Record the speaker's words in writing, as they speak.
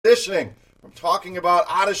transitioning from talking about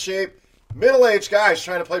out-of-shape, middle-aged guys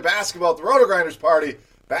trying to play basketball at the RotoGrinders party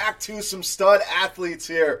back to some stud athletes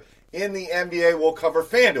here in the NBA. We'll cover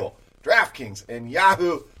FanDuel, DraftKings, and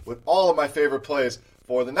Yahoo with all of my favorite plays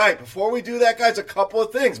for the night. Before we do that, guys, a couple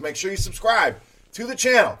of things. Make sure you subscribe to the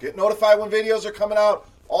channel. Get notified when videos are coming out.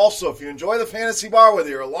 Also, if you enjoy the Fantasy Bar, whether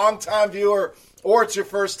you're a long-time viewer or it's your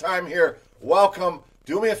first time here, welcome.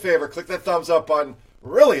 Do me a favor, click that thumbs up button.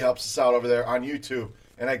 Really helps us out over there on YouTube,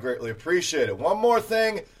 and I greatly appreciate it. One more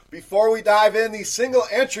thing before we dive in, the single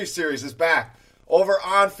entry series is back over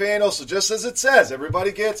on FanDuel. So just as it says,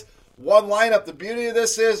 everybody gets one lineup. The beauty of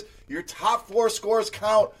this is your top 4 scores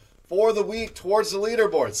count for the week towards the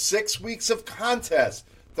leaderboard. 6 weeks of contest,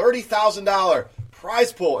 $30,000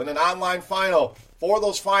 prize pool in an online final. For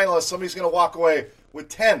those finalists, somebody's going to walk away with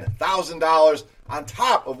 $10,000 on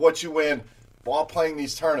top of what you win while playing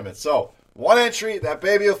these tournaments. So one entry, that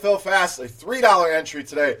baby will fill fast. A $3 entry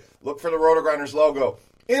today. Look for the RotoGrinders logo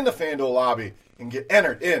in the FanDuel lobby and get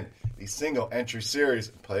entered in the single entry series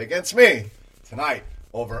and play against me tonight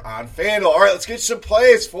over on FanDuel. All right, let's get some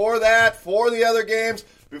plays for that, for the other games.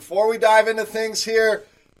 Before we dive into things here,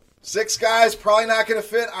 6 guys probably not going to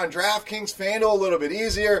fit on DraftKings. FanDuel a little bit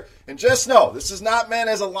easier. And just know, this is not meant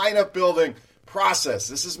as a lineup building process.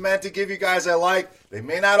 This is meant to give you guys I like. They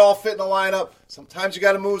may not all fit in a lineup. Sometimes you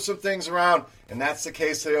got to move some things around, and that's the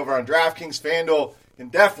case today over on DraftKings. FanDuel can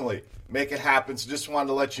definitely make it happen, so just wanted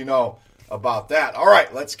to let you know about that. All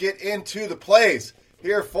right, let's get into the plays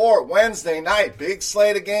here for Wednesday night. Big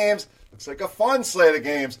slate of games. Looks like a fun slate of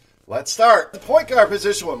games. Let's start the point guard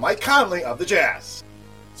position with Mike Conley of the Jazz.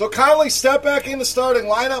 So Conley stepped back in the starting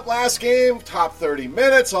lineup last game, top 30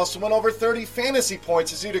 minutes, also went over 30 fantasy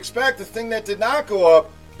points as you'd expect. The thing that did not go up,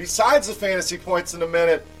 besides the fantasy points in a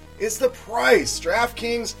minute, is the price.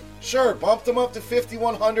 DraftKings, sure, bumped him up to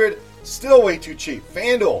 $5,100, still way too cheap.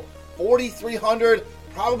 FanDuel, $4,300,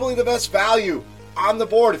 probably the best value on the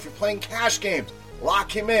board if you're playing cash games. Lock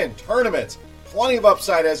him in, tournaments, plenty of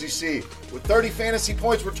upside as you see. With 30 fantasy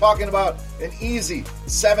points, we're talking about an easy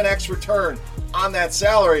 7x return on that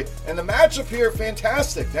salary. And the matchup here,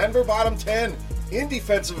 fantastic. Denver bottom 10 in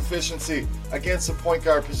defensive efficiency against the point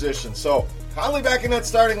guard position. So Conley back in that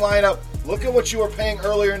starting lineup. Look at what you were paying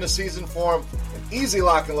earlier in the season for him. An easy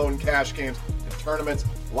lock and load in cash games and tournaments.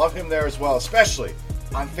 Love him there as well, especially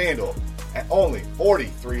on FanDuel at only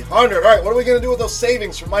 $4,300. All right, what are we going to do with those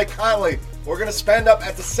savings for Mike Conley? We're going to spend up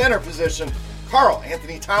at the center position, Karl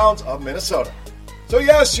Anthony Towns of Minnesota. So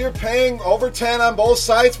yes, you're paying over 10 on both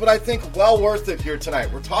sites, but I think well worth it here tonight.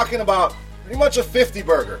 We're talking about pretty much a 50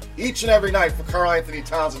 burger each and every night for Karl Anthony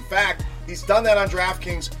Towns. In fact, he's done that on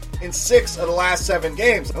DraftKings in 6 of the last 7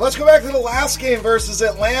 games. And let's go back to the last game versus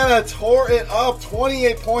Atlanta. Tore it up,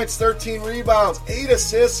 28 points, 13 rebounds, 8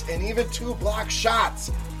 assists, and even 2 blocked shots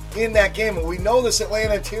in that game. And we know this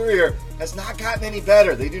Atlanta interior has not gotten any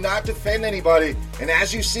better. They do not defend anybody. And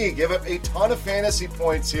as you see, give up a ton of fantasy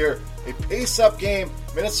points here. A pace-up game.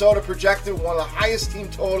 Minnesota projected one of the highest team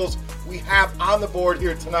totals we have on the board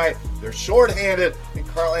here tonight. They're shorthanded, and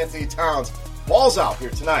Karl Anthony Towns balls out here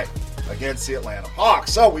tonight against the Atlanta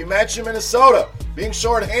Hawks. So we mentioned Minnesota being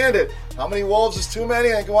shorthanded. How many Wolves is too many?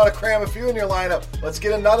 I think you want to cram a few in your lineup. Let's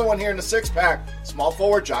get another one here in the 6-pack. Small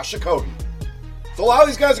forward Josh Okogie. So a lot of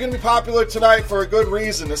these guys are going to be popular tonight for a good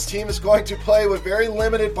reason. This team is going to play with very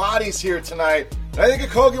limited bodies here tonight. And I think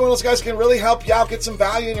Okogie, one of those guys, can really help you out, get some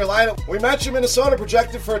value in your lineup. We mentioned Minnesota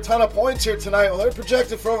projected for a ton of points here tonight. Well, they're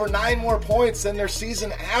projected for over 9 more points than their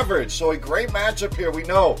season average. So a great matchup here, we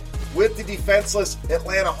know, with the defenseless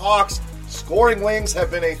Atlanta Hawks. Scoring wings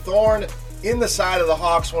have been a thorn in the side of the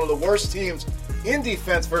Hawks, one of the worst teams in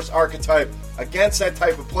defense versus archetype against that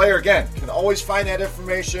type of player. Again, can always find that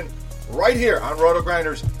information right here on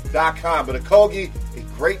RotoGrinders.com. But Okogie, a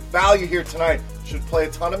great value here tonight. Should play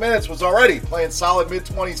a ton of minutes. Was already playing solid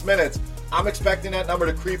mid-20s minutes. I'm expecting that number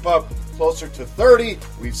to creep up closer to 30.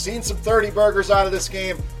 We've seen some 30 burgers out of this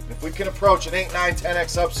game. And if we can approach an 8, 9,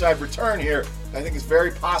 10x upside return here, I think it's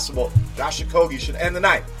very possible Josh Okogie should end the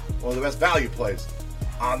night one of the best value plays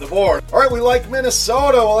on the board. All right, we like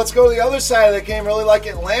Minnesota. Well, let's go to the other side of the game. Really like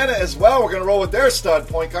Atlanta as well. We're going to roll with their stud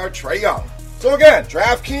point guard, Trae Young. So again,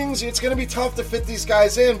 DraftKings, it's going to be tough to fit these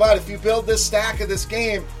guys in, but if you build this stack of this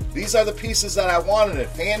game, these are the pieces that I wanted it.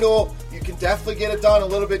 FanDuel, you can definitely get it done a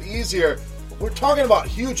little bit easier. We're talking about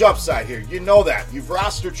huge upside here. You know that. You've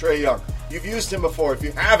rostered Trae Young. You've used him before. If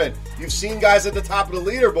you haven't, you've seen guys at the top of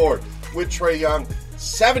the leaderboard with Trae Young.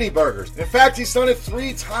 70 burgers. In fact, he's done it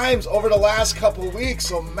 3 times over the last couple of weeks,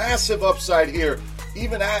 so massive upside here,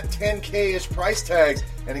 even at 10K-ish price tags.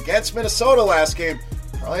 And against Minnesota last game,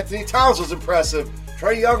 Karl Anthony Towns was impressive.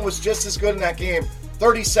 Trae Young was just as good in that game.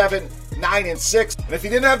 37, 9, and 6. And if he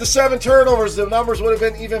didn't have the 7 turnovers, the numbers would have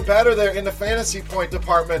been even better there in the fantasy point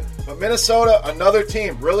department. But Minnesota, another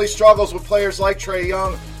team, really struggles with players like Trae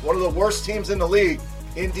Young, one of the worst teams in the league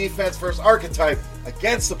in defense versus archetype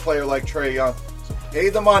against a player like Trae Young. So pay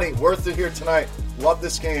the money, worth it here tonight. Love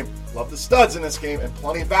this game, love the studs in this game, and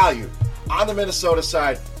plenty of value on the Minnesota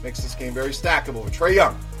side. Makes this game very stackable with Trae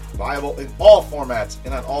Young, viable in all formats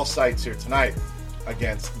and on all sites here tonight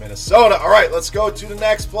against Minnesota. All right, let's go to the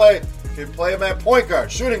next play. You can play him at point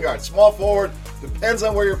guard, shooting guard, small forward. Depends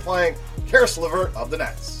on where you're playing. Karis LeVert of the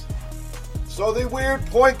Nets. So the weird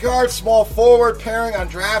point guard, small forward pairing on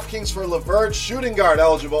DraftKings for LeVert. Shooting guard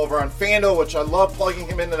eligible over on FanDuel, which I love plugging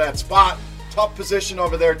him into that spot. Tough position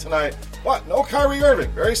over there tonight. But no Kyrie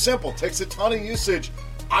Irving. Very simple. Takes a ton of usage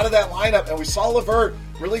out of that lineup. And we saw LeVert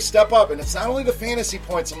really step up. And it's not only the fantasy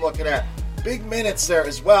points I'm looking at. Big minutes there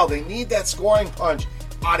as well. They need that scoring punch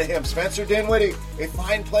out of him. Spencer Dinwiddie, a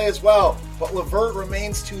fine play as well. But LeVert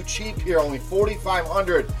remains too cheap here. Only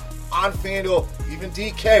 $4,500 on FanDuel. Even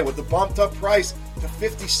DK with the bumped up price to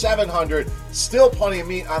 $5,700. Still plenty of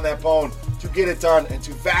meat on that bone to get it done and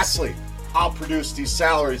to vastly outproduce these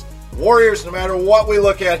salaries. Warriors, no matter what we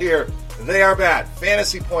look at here, they are bad.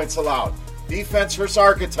 Fantasy points allowed. Defense versus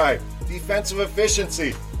archetype. Defensive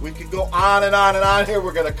efficiency. We could go on and on and on here.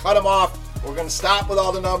 We're going to cut them off. We're going to stop with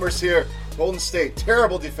all the numbers here. Golden State,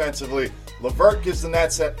 terrible defensively. LeVert gives the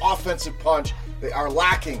Nets that offensive punch. They are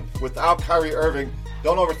lacking without Kyrie Irving.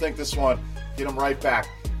 Don't overthink this one. Get them right back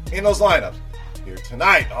in those lineups here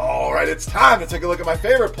tonight. All right, it's time to take a look at my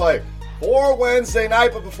favorite play for Wednesday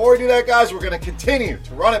night. But before we do that, guys, we're going to continue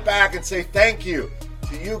to run it back and say thank you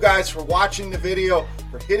to you guys for watching the video,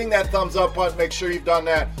 for hitting that thumbs up button. Make sure you've done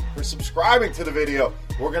that. For subscribing to the video.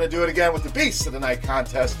 We're going to do it again with the Beast of the Night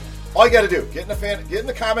contest. All you got to do, get in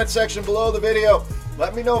the comment section below the video.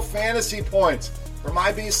 Let me know fantasy points for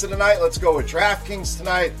my Beast of the Night. Let's go with DraftKings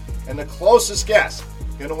tonight. And the closest guess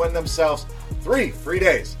going to win themselves 3 free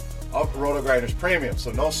days of RotoGrinders Premium.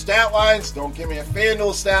 So no stat lines. Don't give me a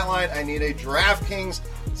FanDuel stat line. I need a DraftKings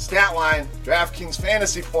stat line. DraftKings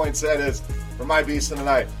fantasy points, that is, for my Beast of the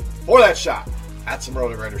Night. For that shot at some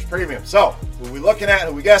RotoGrinders Premium. So, who we looking at?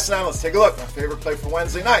 Who we guessing on? Let's take a look. My favorite play for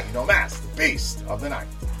Wednesday night. You know, Mass, the Beast of the Night.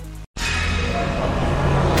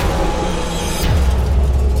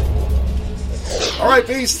 All right,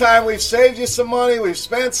 Beast time. We've saved you some money. We've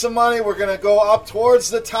spent some money. We're going to go up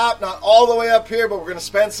towards the top. Not all the way up here, but we're going to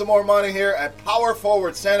spend some more money here at power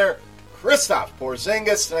forward center. Kristaps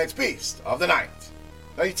Porzingis, tonight's Beast of the Night.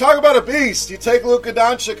 Now, you talk about a beast. You take Luka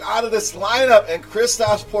Doncic out of this lineup, and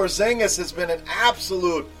Kristaps Porzingis has been an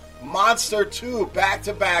absolute monster, too.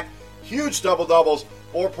 Back-to-back, huge double-doubles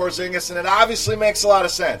for Porzingis, and it obviously makes a lot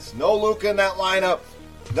of sense. No Luka in that lineup.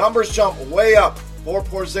 Numbers jump way up for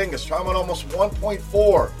Porzingis. Trying about almost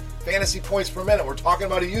 1.4 fantasy points per minute. We're talking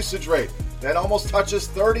about a usage rate that almost touches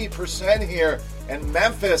 30% here, and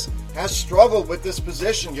Memphis has struggled with this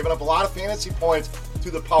position, giving up a lot of fantasy points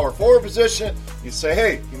to the power forward position. You say,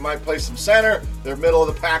 hey, he might play some center. They're middle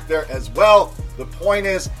of the pack there as well. The point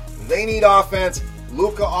is, they need offense.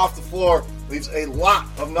 Luka off the floor leaves a lot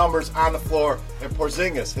of numbers on the floor, and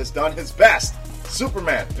Porzingis has done his best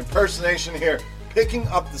Superman impersonation here, picking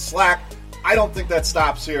up the slack. I don't think that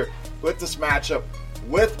stops here with this matchup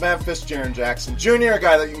with Memphis. Jaren Jackson Jr., a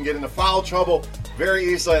guy that you can get into foul trouble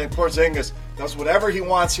very easily. I think Porzingis does whatever he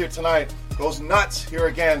wants here tonight, goes nuts here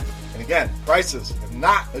again. And again, prices have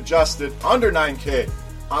not adjusted, under 9K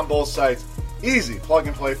on both sites. Easy plug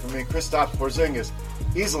and play for me. Kristaps Porzingis,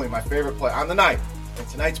 easily my favorite play on the night, and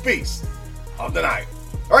tonight's Beast of the Night.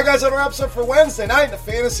 All right, guys, that wraps up for Wednesday night in the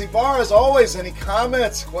Fantasy Bar. As always, any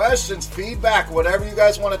comments, questions, feedback, whatever you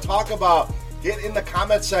guys want to talk about, get in the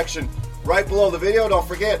comment section right below the video. Don't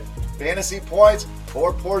forget, fantasy points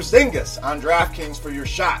for Porzingis on DraftKings for your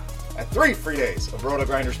shot at 3 free days of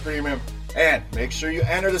RotoGrinders Premium. And make sure you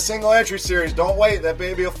enter the single entry series. Don't wait. That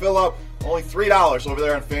baby will fill up. Only $3 over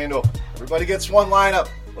there on FanDuel. Everybody gets one lineup.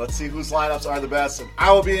 Let's see whose lineups are the best. And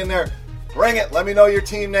I will be in there. Bring it. Let me know your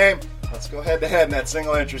team name. Let's go head-to-head in that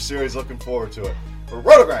single entry series. Looking forward to it. For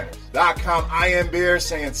RotoGrinders.com, I am Beer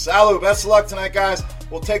saying salut. Best of luck tonight, guys.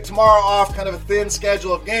 We'll take tomorrow off. Kind of a thin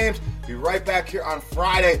schedule of games. Be right back here on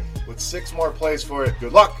Friday with 6 more plays for you.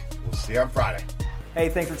 Good luck. We'll see you on Friday. Hey,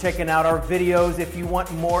 thanks for checking out our videos. If you want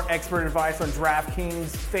more expert advice on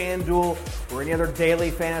DraftKings, FanDuel, or any other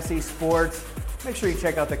daily fantasy sports, make sure you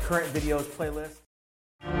check out the current videos playlist.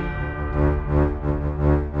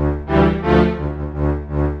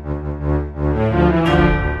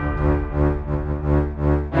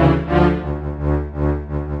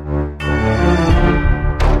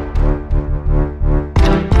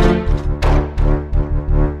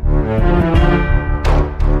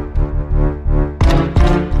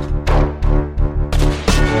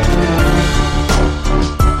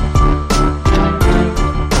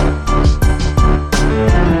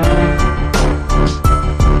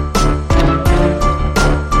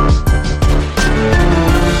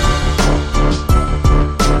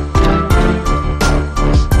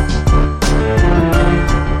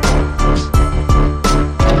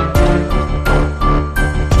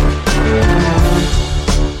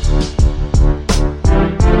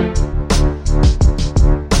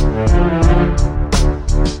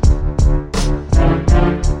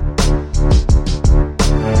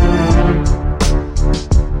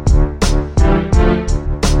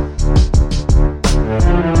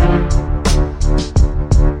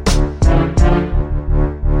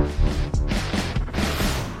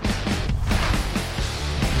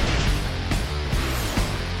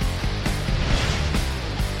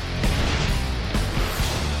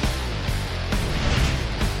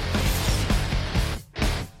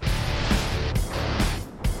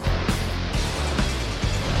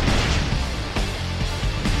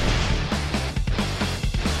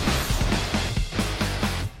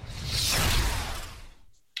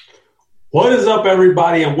 What is up,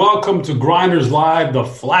 everybody, and welcome to Grinders Live, the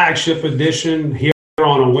flagship edition here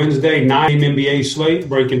on a Wednesday, 9 NBA slate,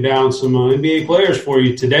 breaking down some NBA players for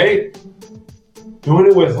you today. Doing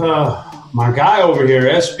it with my guy over here,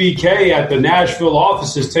 SBK, at the Nashville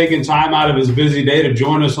office, is taking time out of his busy day to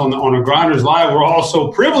join us on a Grinders Live. We're all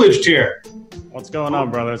so privileged here. What's going on,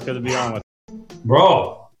 brother? It's good to be on with you.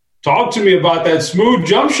 Bro, talk to me about that smooth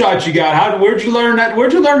jump shot you got. Where'd you learn that?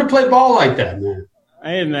 Where'd you learn to play ball like that, man?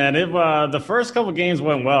 Hey, man, the first couple games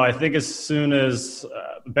went well. I think as soon as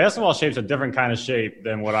basketball shape's a different kind of shape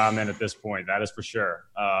than what I'm in at this point. That is for sure.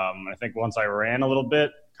 I think once I ran a little bit,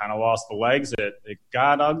 kind of lost the legs. It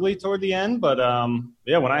got ugly toward the end, but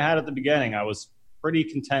yeah, when I had at the beginning, I was pretty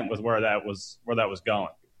content with where that was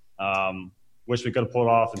going. Wish we could have pulled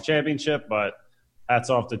off the championship, but hats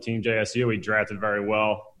off to Team JSU. We drafted very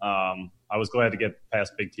well. I was glad to get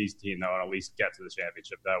past Big T's team though, and at least get to the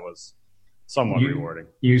championship. That was somewhat rewarding.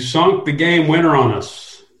 You sunk the game winner on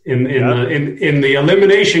us in the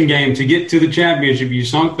elimination game to get to the championship. You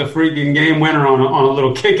sunk the freaking game winner on a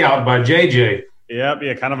little kick out by JJ. Yep,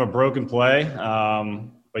 yeah, kind of a broken play.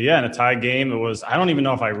 But yeah, in a tie game, it was. I don't even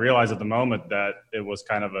know if I realized at the moment that it was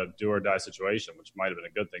kind of a do or die situation, which might have been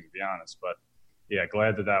a good thing to be honest. But yeah,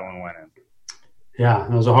 glad that one went in. Yeah,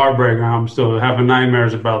 it was a heartbreaker. I'm still having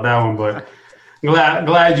nightmares about that one, but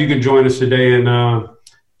glad you could join us today and.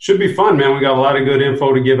 Should be fun, man. We got a lot of good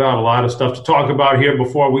info to give out, a lot of stuff to talk about here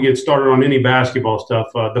before we get started on any basketball stuff.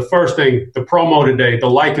 The first thing, the promo today, the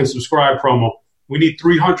like and subscribe promo. We need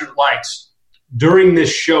 300 likes during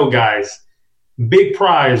this show, guys. Big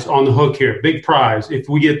prize on the hook here, big prize. If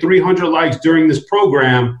we get 300 likes during this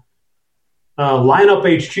program, Lineup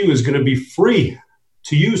HQ is going to be free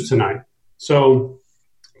to use tonight. So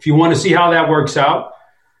if you want to see how that works out,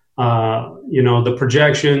 the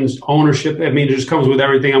projections, ownership, I mean, it just comes with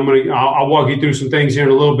everything. I'll walk you through some things here in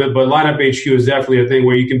a little bit, but Lineup HQ is definitely a thing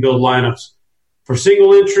where you can build lineups for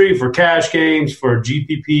single entry, for cash games, for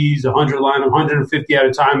GPPs, 100 lineup, 150 at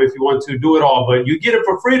a time if you want to do it all. But you get it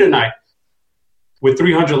for free tonight with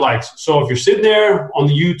 300 likes. So if you're sitting there on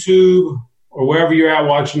the YouTube or wherever you're at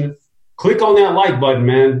watching it, click on that like button,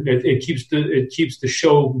 man. It keeps the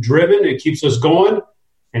show driven. It keeps us going.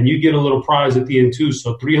 And you get a little prize at the end, too.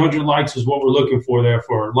 So 300 likes is what we're looking for there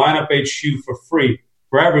for Lineup HQ for free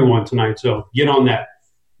for everyone tonight. So get on that.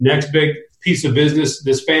 Next big piece of business,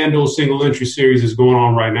 this FanDuel single entry series is going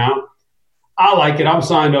on right now. I like it. I'm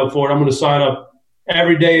signed up for it. I'm going to sign up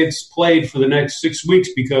every day it's played for the next 6 weeks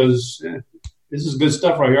because this is good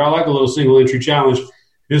stuff right here. I like a little single entry challenge.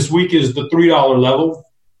 This week is the $3 level.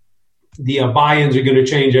 The buy-ins are going to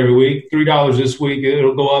change every week. $3 this week.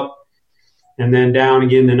 It'll go up. And then down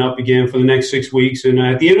again, then up again for the next 6 weeks. And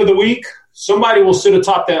at the end of the week, somebody will sit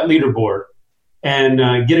atop that leaderboard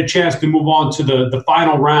and get a chance to move on to the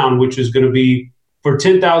final round, which is going to be for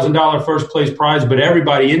 $10,000 first place prize. But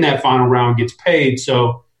everybody in that final round gets paid.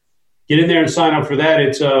 So get in there and sign up for that.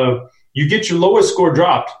 It's you get your lowest score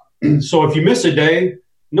dropped. So if you miss a day,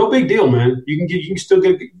 no big deal, man. You can still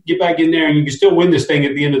get back in there and you can still win this thing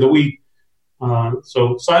at the end of the week.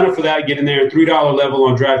 So sign up for that. Get in there. $3 level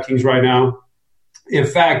on DraftKings right now. In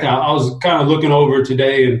fact, I was kind of looking over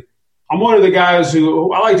today, and I'm one of the guys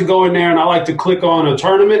who I like to go in there and I like to click on a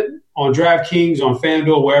tournament on DraftKings, on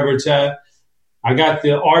FanDuel, wherever it's at. I got the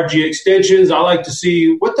RG extensions. I like to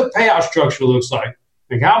see what the payout structure looks like.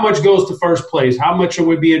 Like how much goes to first place? How much are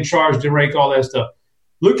we being charged to rank, all that stuff?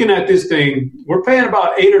 Looking at this thing, we're paying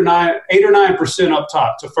about 8 or 9% up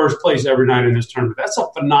top to first place every night in this tournament. That's a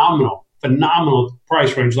phenomenal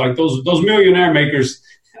price range. Like those millionaire makers,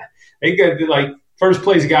 they get like first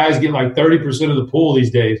place guys get like 30% of the pool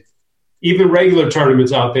these days. Even regular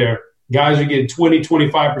tournaments out there, guys are getting 20,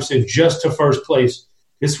 25% just to first place.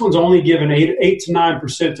 This one's only giving 8 to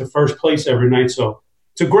 9% to first place every night. So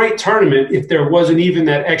it's a great tournament if there wasn't even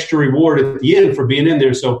that extra reward at the end for being in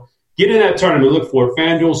there. So get in that tournament. Look for it.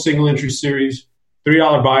 FanDuel single entry series,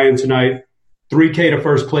 $3 buy-in tonight, $3K to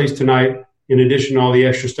first place tonight, in addition to all the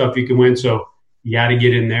extra stuff you can win. So you got to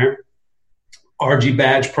get in there. RG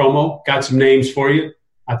badge promo, got some names for you.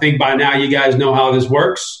 I think by now you guys know how this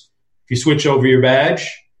works. If you switch over your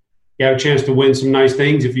badge, you have a chance to win some nice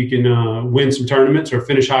things if you can win some tournaments or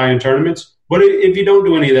finish high in tournaments. But if you don't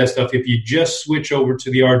do any of that stuff, if you just switch over to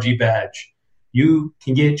the RG badge, you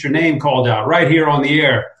can get your name called out right here on the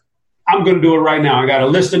air. I'm going to do it right now. I got a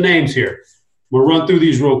list of names here. We'll run through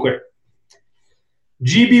these real quick.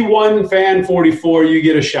 GB1 Fan 44, you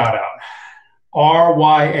get a shout out.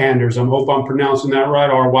 R.Y. Anders, I hope I'm pronouncing that right.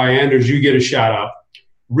 R.Y. Anders, you get a shout out.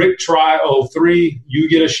 Rick Try 03, you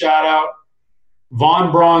get a shout out.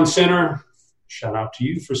 Von Braun Center, shout out to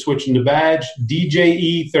you for switching the badge.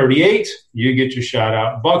 DJE38, you get your shout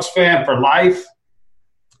out. Bucks fan for life.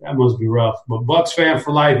 That must be rough. But Bucks fan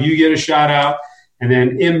for life, you get a shout out. And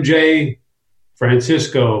then MJ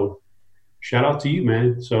Francisco, shout out to you,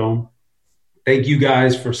 man. So thank you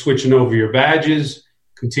guys for switching over your badges.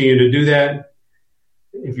 Continue to do that.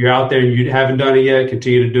 If you're out there and you haven't done it yet,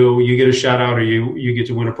 continue to do it. You get a shout out or you get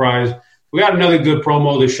to win a prize. We got another good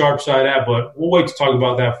promo, the Sharp Side app, but we'll wait to talk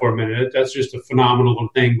about that for a minute. That's just a phenomenal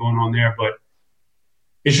thing going on there. But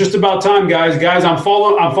it's just about time, guys. Guys, I'm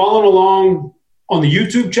following along on the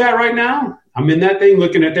YouTube chat right now. I'm in that thing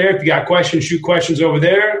looking at there. If you got questions, shoot questions over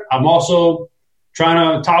there. I'm also trying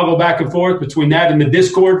to toggle back and forth between that and the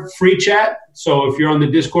Discord free chat. So if you're on the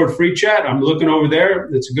Discord free chat, I'm looking over there.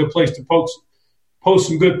 It's a good place to post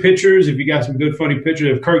some good pictures. If you got some good, funny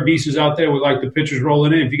pictures. If Kirk Deese is out there, we like the pictures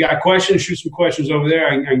rolling in. If you got questions, shoot some questions over there.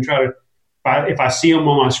 I can try to, if I see them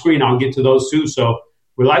on my screen, I'll get to those too. So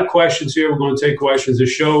we like questions here. We're going to take questions. The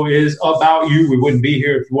show is about you. We wouldn't be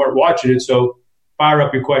here if you weren't watching it. So fire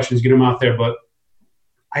up your questions, get them out there. But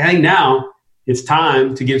I think now it's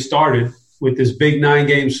time to get started with this big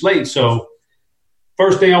 9-game slate. So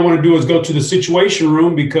first thing I want to do is go to the situation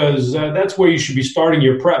room because that's where you should be starting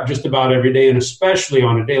your prep just about every day, and especially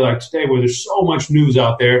on a day like today where there's so much news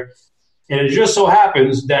out there. And it just so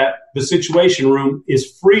happens that the situation room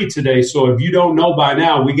is free today. So if you don't know by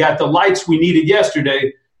now, we got the lights we needed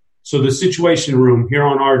yesterday. So the situation room here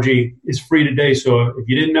on RG is free today. So if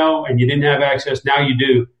you didn't know and you didn't have access, now you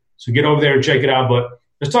do. So get over there and check it out. But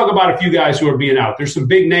let's talk about a few guys who are being out. There's some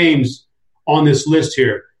big names on this list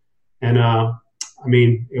here. And,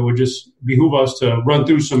 it would just behoove us to run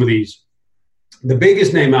through some of these. The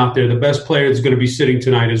biggest name out there, the best player that's going to be sitting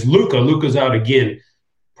tonight is Luka. Luka's out again,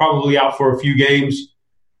 probably out for a few games.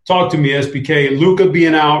 Talk to me, SBK. Luka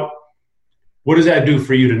being out, what does that do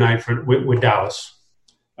for you tonight with Dallas?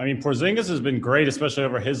 Porzingis has been great, especially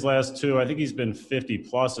over his last two. I think he's been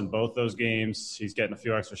 50-plus in both those games. He's getting a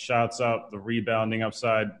few extra shots up. The rebounding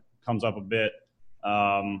upside comes up a bit.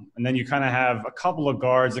 And then you kind of have a couple of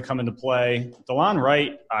guards that come into play. DeLon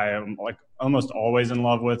Wright, I am almost always in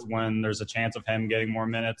love with when there's a chance of him getting more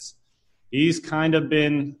minutes. He's kind of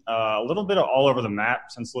been a little bit all over the map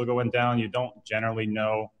since Luka went down. You don't generally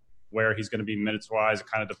know where he's going to be minutes-wise. It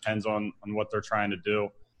kind of depends on what they're trying to do.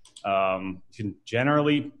 You can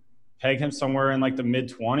generally peg him somewhere in the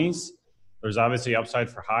mid-20s. There's obviously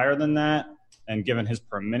upside for higher than that. And given his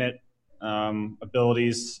per-minute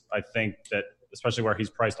abilities, I think that especially where he's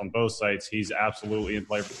priced on both sites, he's absolutely in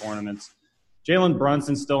play for tournaments. Jalen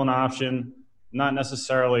Brunson's still an option. Not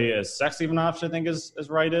necessarily as sexy of an option, I think, as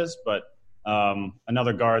Wright is, but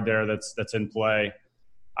another guard there that's in play.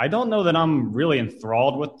 I don't know that I'm really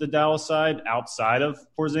enthralled with the Dallas side outside of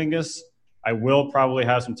Porzingis. I will probably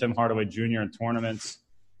have some Tim Hardaway Jr. in tournaments,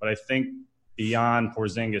 but I think beyond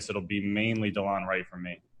Porzingis, it'll be mainly DeLon Wright for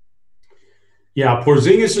me. Yeah,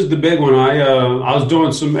 Porzingis is the big one. I was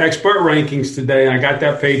doing some expert rankings today. I got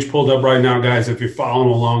that page pulled up right now, guys, if you're following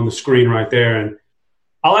along the screen right there. And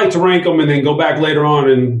I like to rank them and then go back later on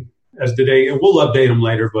and as the day – and we'll update them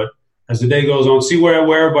later, but as the day goes on, see where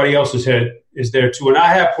everybody else's head is there too. And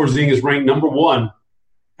I have Porzingis ranked number 1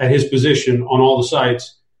 at his position on all the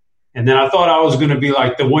sites. And then I thought I was going to be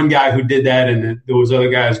like the one guy who did that, and there was other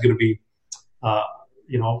guys going to be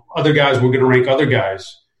other guys were going to rank other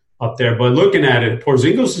guys up there. But looking at it,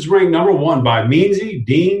 Porzingis is ranked number 1 by Meansy,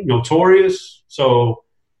 Dean, Notorious. So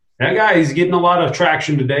that guy is getting a lot of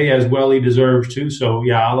traction today as well. He deserves to. So,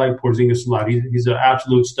 yeah, I like Porzingis a lot. He's an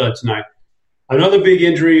absolute stud tonight. Another big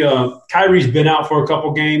injury, Kyrie's been out for a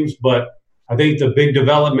couple games, but I think the big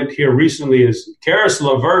development here recently is Karis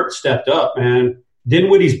LeVert stepped up, man.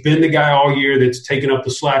 Dinwiddie's been the guy all year that's taken up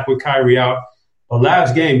the slack with Kyrie out. But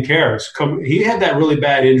last game, Karis, he had that really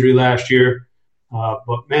bad injury last year.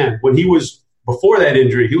 But, man, when he was – before that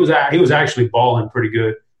injury, he was actually balling pretty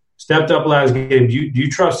good. Stepped up last game. Do you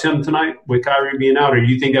trust him tonight with Kyrie being out, or do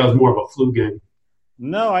you think that was more of a fluke game?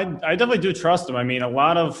 No, I definitely do trust him. A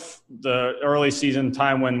lot of the early season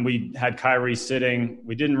time when we had Kyrie sitting,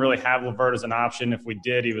 we didn't really have LeVert as an option. If we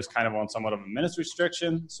did, he was kind of on somewhat of a minutes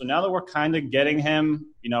restriction. So now that we're kind of getting him,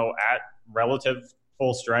 at relative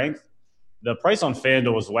full strength, the price on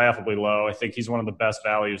FanDuel is laughably low. I think he's one of the best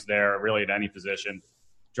values there, really, at any position.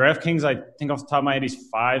 DraftKings, I think off the top of my head, he's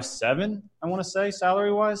 5'7", I want to say,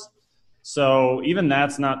 salary-wise. So even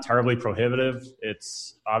that's not terribly prohibitive.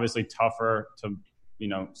 It's obviously tougher to,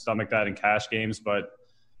 stomach that in cash games. But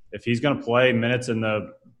if he's going to play minutes in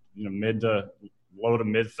the mid to low to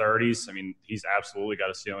mid 30s, he's absolutely got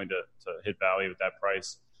a ceiling to hit value at that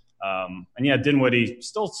price. And yeah, Dinwiddie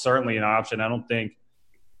still certainly an option. I don't think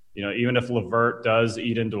even if LeVert does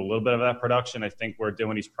eat into a little bit of that production, I think we're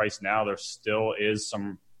doing he's priced now. There still is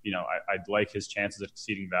some, I'd like his chances at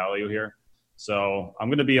exceeding value here. So I'm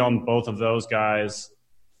going to be on both of those guys.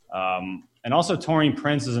 And also Taurean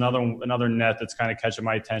Prince is another net that's kind of catching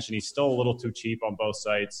my attention. He's still a little too cheap on both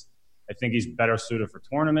sites. I think he's better suited for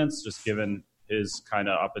tournaments, just given his kind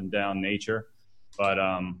of up and down nature. But,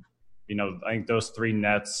 I think those three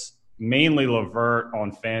nets, mainly LeVert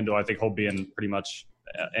on FanDuel, I think he'll be in pretty much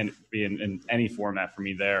in any format for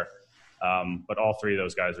me there. But all three of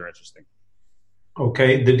those guys are interesting.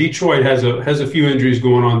 Okay, the Detroit has a few injuries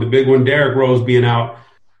going on. The big one, Derrick Rose being out,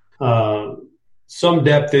 some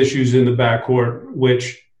depth issues in the backcourt,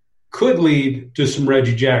 which could lead to some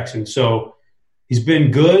Reggie Jackson. So he's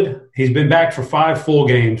been good. He's been back for 5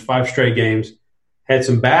 straight games. Had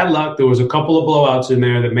some bad luck. There was a couple of blowouts in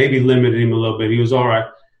there that maybe limited him a little bit. He was all right.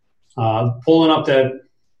 Pulling up the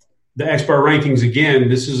expert rankings again,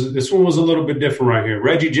 this one was a little bit different right here.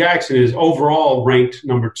 Reggie Jackson is overall ranked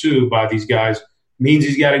number 2 by these guys. Means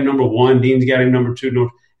he's got him number 1. Dean's got him number 2. And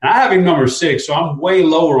I have him number 6, so I'm way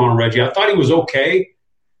lower on Reggie. I thought he was okay,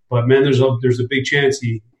 but, man, there's a big chance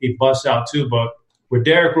he busts out too. But with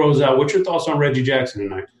Derrick Rose out, what's your thoughts on Reggie Jackson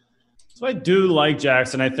tonight? So I do like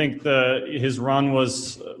Jackson. I think his run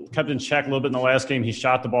was kept in check a little bit in the last game. He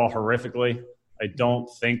shot the ball horrifically. I don't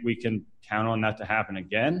think we can count on that to happen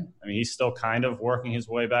again. I mean, he's still kind of working his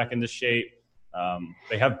way back into shape.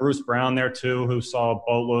 They have Bruce Brown there too, who saw a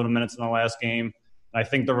boatload of minutes in the last game. I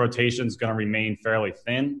think the rotation is going to remain fairly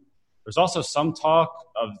thin. There's also some talk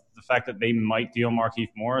of the fact that they might deal Markieff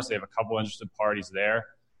Morris. They have a couple interested parties there.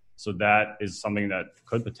 So that is something that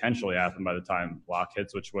could potentially happen by the time block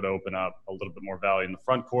hits, which would open up a little bit more value in the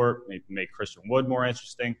front court, maybe make Christian Wood more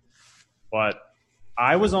interesting. But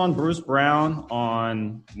I was on Bruce Brown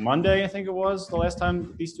on Monday, I think it was, the last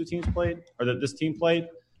time these two teams played, or that this team played.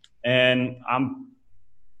 And I'm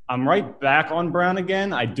right back on Brown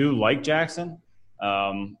again. I do like Jackson.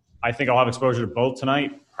 I think I'll have exposure to both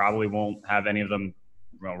tonight. Probably won't have any of them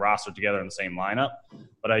rostered together in the same lineup.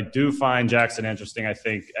 But I do find Jackson interesting. I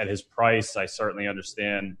think at his price, I certainly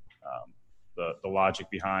understand the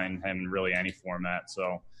logic behind him in really any format.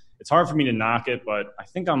 So it's hard for me to knock it, but I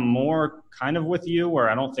think I'm more kind of with you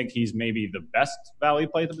where I don't think he's maybe the best value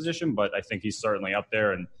play at the position, but I think he's certainly up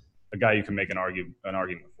there and a guy you can make an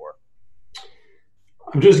argument for.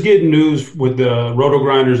 I'm just getting news with the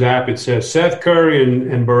RotoGrinders app. It says Seth Curry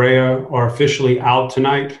and Barea are officially out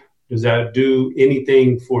tonight. Does that do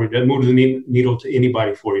anything for you? That moves the needle to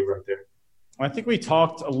anybody for you right there? I think we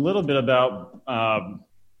talked a little bit about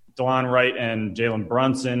DeLon Wright and Jalen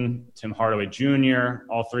Brunson, Tim Hardaway Jr.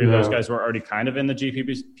 All three of those guys were already kind of in the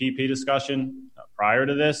GPP discussion prior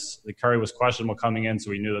to this. The Curry was questionable coming in,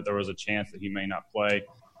 so we knew that there was a chance that he may not play.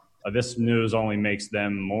 This news only makes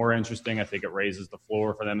them more interesting. I think it raises the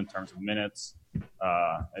floor for them in terms of minutes.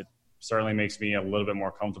 It certainly makes me a little bit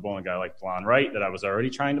more comfortable in a guy like DeLon Wright that I was already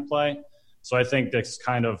trying to play. So I think that's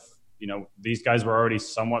kind of, these guys were already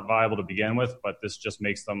somewhat viable to begin with, but this just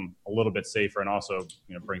makes them a little bit safer and also,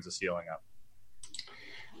 brings the ceiling up.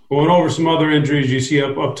 Going over some other injuries you see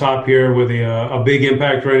up top here with a big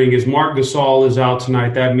impact rating is Marc Gasol is out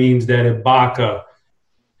tonight. That means that Ibaka,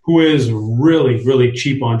 who is really, really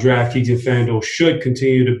cheap on DraftKings and FanDuel, should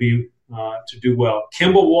continue to be to do well.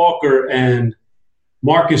 Kemba Walker and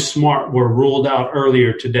Marcus Smart were ruled out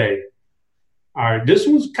earlier today. All right, this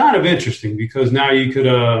one's kind of interesting because now you're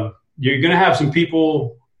going to have some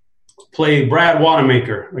people play Brad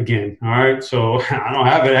Wanamaker again. All right, so I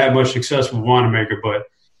haven't had much success with Wanamaker, but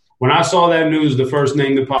when I saw that news, the first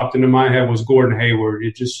name that popped into my head was Gordon Hayward.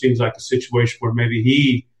 It just seems like a situation where maybe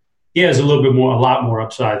he has a lot more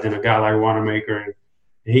upside than a guy like Wanamaker, and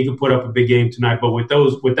he could put up a big game tonight. But with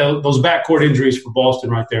those backcourt injuries for Boston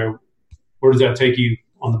right there, where does that take you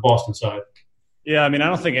on the Boston side? Yeah, I mean, I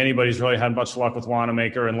don't think anybody's really had much luck with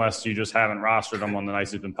Wanamaker unless you just haven't rostered him on the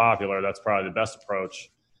nights he's been popular. That's probably the best approach.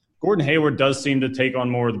 Gordon Hayward does seem to take on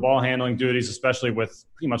more of the ball handling duties, especially with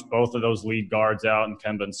pretty much both of those lead guards out and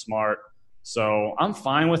Kemba and Smart. So I'm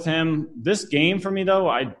fine with him. This game for me,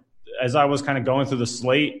 though, as I was kind of going through the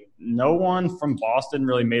slate, no one from Boston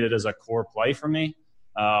really made it as a core play for me,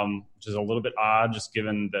 which is a little bit odd just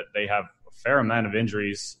given that they have a fair amount of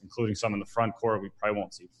injuries, including some in the front court. We probably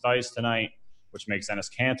won't see Theis tonight, which makes Enes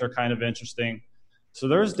Kanter kind of interesting. So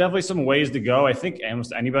there's definitely some ways to go. I think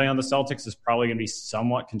almost anybody on the Celtics is probably going to be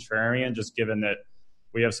somewhat contrarian, just given that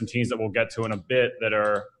we have some teams that we'll get to in a bit that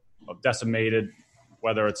are decimated,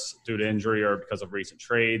 whether it's due to injury or because of recent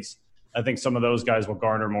trades. I think some of those guys will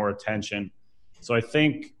garner more attention. So I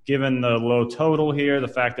think given the low total here, the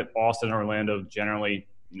fact that Boston and Orlando generally,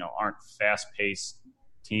 aren't fast-paced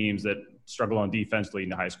teams that struggle on defense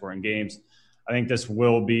leading to high-scoring games. I think this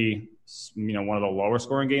will be, one of the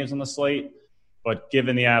lower-scoring games on the slate. But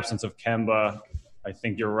given the absence of Kemba, I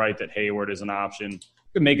think you're right that Hayward is an option. You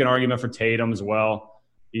could make an argument for Tatum as well.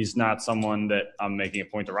 He's not someone that I'm making a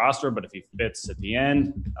point to roster, but if he fits at the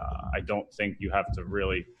end, I don't think you have to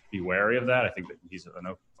really be wary of that. I think that he's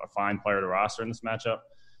a fine player to roster in this matchup.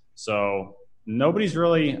 So nobody's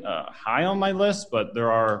really high on my list, but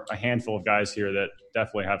there are a handful of guys here that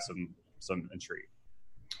definitely have some intrigue.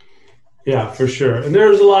 Yeah, for sure. And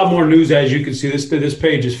there's a lot more news, as you can see. This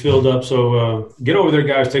page is filled up, so get over there,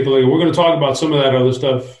 guys. Take a look. We're going to talk about some of that other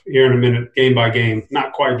stuff here in a minute, game by game.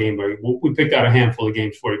 Not quite game by game. We picked out a handful of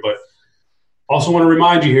games for you, but also want to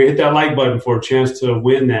remind you here, hit that like button for a chance to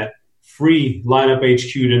win that free lineup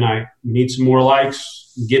HQ tonight. We need some more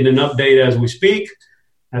likes. Getting an update as we speak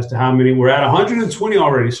as to how many. We're at 120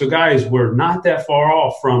 already. So, guys, we're not that far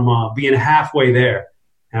off from being halfway there.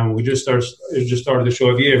 And we just started the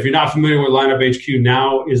show. If you're not familiar with Lineup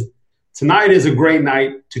HQ, tonight is a great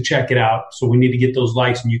night to check it out. So we need to get those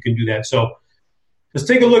likes, and you can do that. So let's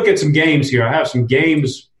take a look at some games here. I have some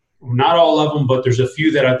games, not all of them, but there's a few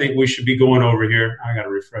that I think we should be going over here. I got to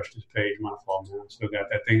refresh this page. My fault, man. I still got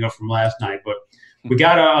that thing up from last night. But we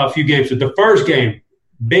got a few games. So the first game,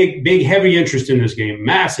 big, heavy interest in this game,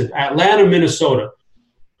 massive, Atlanta, Minnesota,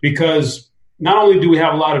 because – not only do we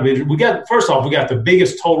have a lot of injury, we got the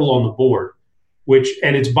biggest total on the board,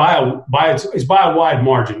 it's by a wide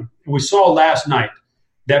margin. We saw last night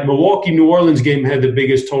that Milwaukee-New Orleans game had the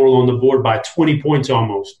biggest total on the board by 20 points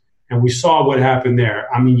almost, and we saw what happened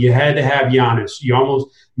there. I mean, you had to have Giannis.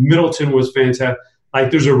 Middleton was fantastic.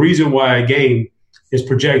 Like, there's a reason why a game is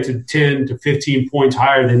projected 10 to 15 points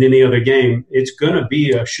higher than any other game. It's going to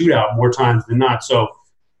be a shootout more times than not. So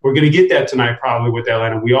we're going to get that tonight probably with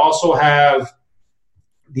Atlanta. We also have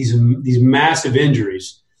these massive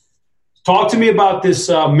injuries. Talk to me about this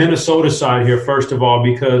Minnesota side here, first of all,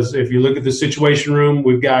 because if you look at the Situation Room,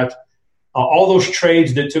 we've got all those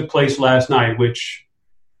trades that took place last night, which,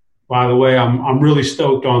 by the way, I'm really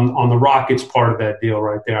stoked on the Rockets part of that deal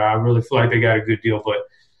right there. I really feel like they got a good deal.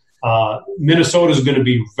 But Minnesota is going to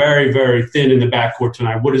be very, very thin in the backcourt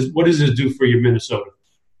tonight. What does this do for you, Minnesota?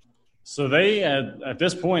 So they, at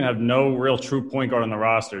this point, have no real true point guard on the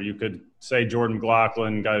roster. You could say Jordan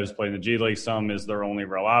McLaughlin, guy who's playing the G League some, is their only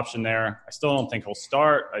real option there. I still don't think he'll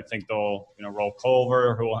start. I think they'll roll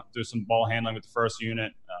Culver, who will do some ball handling with the first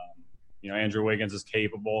unit. Andrew Wiggins is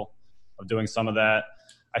capable of doing some of that.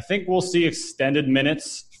 I think we'll see extended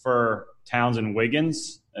minutes for Towns and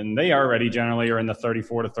Wiggins, and they already generally are in the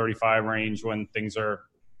 34 to 35 range when things are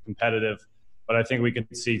competitive. But I think we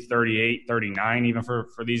could see 38, 39 even for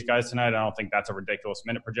these guys tonight. I don't think that's a ridiculous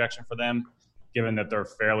minute projection for them, given that they're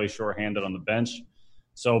fairly short-handed on the bench.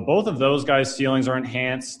 So both of those guys' ceilings are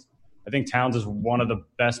enhanced. I think Towns is one of the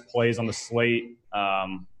best plays on the slate.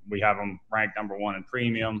 We have him ranked number 1 in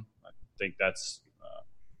premium. I think that's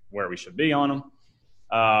where we should be on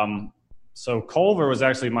him. So Culver was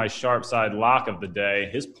actually my sharp side lock of the day.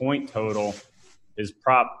 His point total, his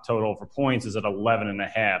prop total for points is at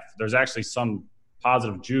 11.5. There's actually some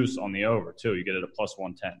positive juice on the over, too. You get it at plus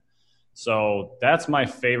 110. So that's my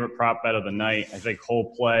favorite prop bet of the night. I think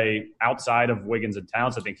he'll play outside of Wiggins and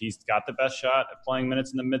Towns. I think he's got the best shot at playing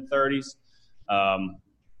minutes in the mid-30s,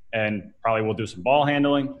 and probably will do some ball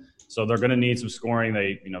handling. So they're going to need some scoring.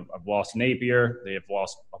 I've lost Napier. They have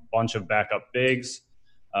lost a bunch of backup bigs.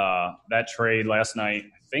 That trade last night,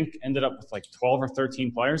 I think, ended up with like 12 or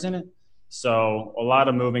 13 players in it. So a lot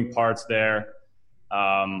of moving parts there.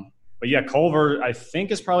 But yeah, Culver, I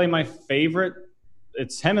think, is probably my favorite.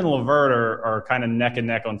 It's him and LeVert are kind of neck and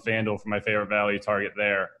neck on FanDuel for my favorite value target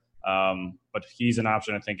there. But he's an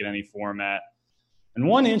option, I think, in any format. And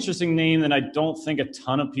one interesting name that I don't think a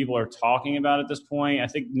ton of people are talking about at this point, I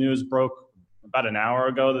think news broke about an hour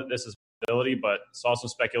ago that this is a possibility, but saw some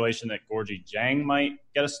speculation that Gorgie Jang might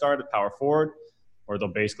get a start at power forward, or they'll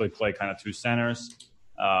basically play kind of two centers.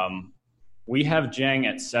 We have Jang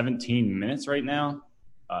at 17 minutes right now,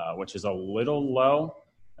 which is a little low,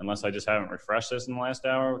 unless I just haven't refreshed this in the last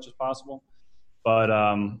hour, which is possible. But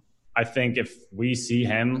I think if we see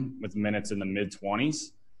him with minutes in the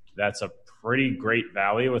mid-20s, that's a pretty great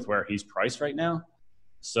value with where he's priced right now.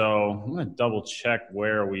 So I'm going to double-check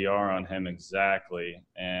where we are on him exactly,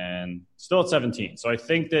 and still at 17. So I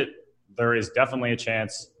think that there is definitely a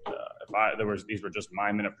chance, these were just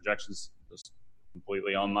my minute projections, just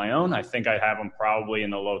completely on my own, I think I'd have him probably in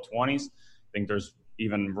the low 20s. I think there's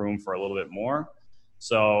even room for a little bit more.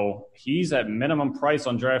 So he's at minimum price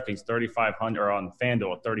on DraftKings 3,500, or on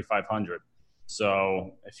FanDuel at 3,500.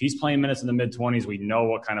 So if he's playing minutes in the mid-20s, we know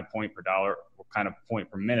what kind of point per dollar, what kind of point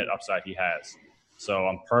per minute upside he has. So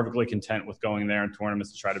I'm perfectly content with going there in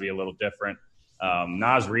tournaments to try to be a little different.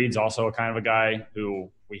 Naz Reid's also a kind of a guy who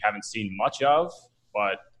we haven't seen much of,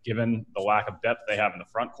 but given the lack of depth they have in the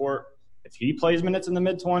front court, if he plays minutes in the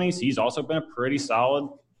mid-20s, he's also been a pretty solid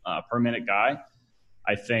per-minute guy.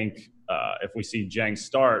 I think if we see Jeng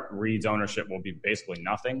start, Reid's ownership will be basically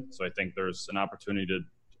nothing. So I think there's an opportunity to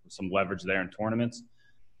some leverage there in tournaments.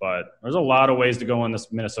 But there's a lot of ways to go on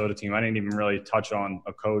this Minnesota team. I didn't even really touch on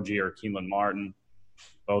Okogie or Keelan Martin,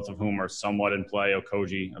 both of whom are somewhat in play.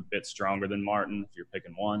 Okogie a bit stronger than Martin if you're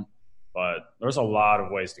picking one. But there's a lot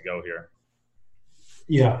of ways to go here.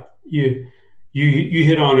 Yeah, you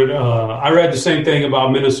hit on it. I read the same thing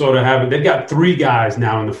about Minnesota they've got 3 guys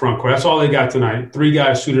now in the front court. That's all they got tonight. 3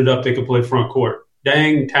 guys suited up. They could play front court.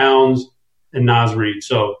 Deng, Towns, and Naz Reid.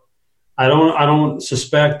 So I don't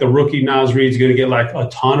suspect the rookie Naz Reid is going to get like a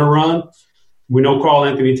ton of run. We know Karl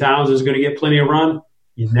Anthony Towns is going to get plenty of run.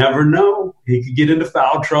 You never know. He could get into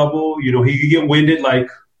foul trouble. You know, he could get winded like,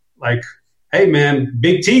 hey, man,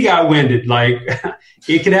 Big T got winded. Like,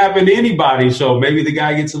 it could happen to anybody. So maybe the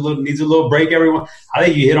guy needs a little break every once. I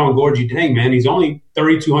think you hit on Gorgie Deng, man. He's only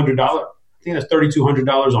 $3,200. I think that's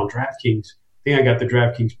 $3,200 on DraftKings. I think I got the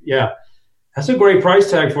DraftKings. Yeah. That's a great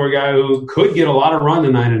price tag for a guy who could get a lot of run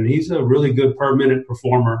tonight, and he's a really good per-minute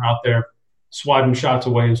performer out there, swatting shots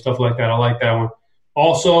away and stuff like that. I like that one.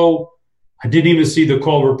 Also, I didn't even see the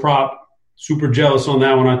Culver prop. Super jealous on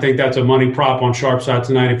that one. I think that's a money prop on Sharp Side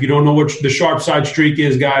tonight. If you don't know what the Sharp Side streak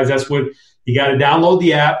is, guys, that's what you got to download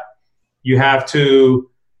the app. You have to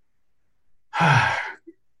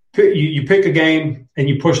you pick a game and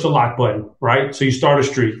you push the lock button, right? So you start a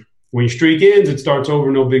streak. When your streak ends, it starts over,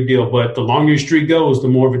 no big deal. But the longer your streak goes, the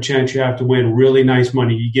more of a chance you have to win really nice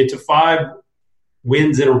money. You get to 5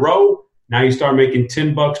 wins in a row. Now you start making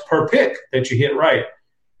 $10 per pick that you hit right.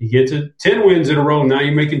 You get to 10 wins in a row. Now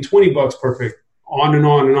you're making $20 per pick. On and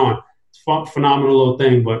on and on. It's a phenomenal little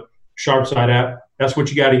thing, but Sharp Side app, that's what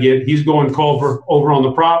you got to get. He's going Culver over on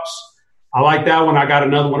the props. I like that one. I got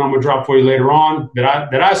another one I'm going to drop for you later on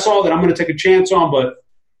that I saw that I'm going to take a chance on, but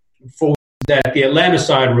before that, the Atlanta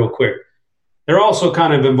side real quick. They're also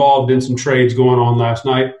kind of involved in some trades going on last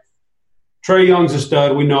night. Trae Young's a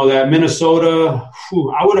stud. We know that. Minnesota,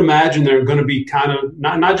 I would imagine they're going to be kind of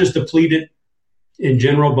not just depleted in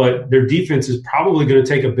general, but their defense is probably going to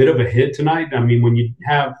take a bit of a hit tonight. I mean, when you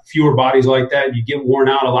have fewer bodies like that, you get worn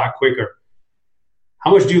out a lot quicker.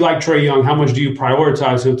 How much do you like Trae Young? How much do you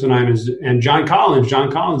prioritize him tonight? And John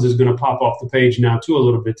Collins is going to pop off the page now too a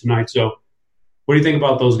little bit tonight. So what do you think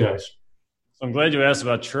about those guys? So I'm glad you asked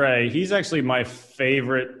about Trae. He's actually my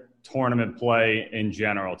favorite tournament play in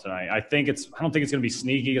general tonight. I don't think it's going to be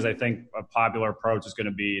sneaky because I think a popular approach is going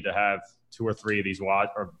to be to have 2 or 3 of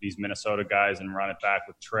these Minnesota guys and run it back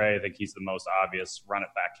with Trae. I think he's the most obvious run it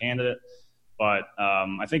back candidate. But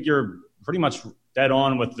I think you're pretty much dead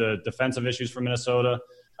on with the defensive issues for Minnesota.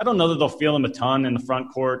 I don't know that they'll feel him a ton in the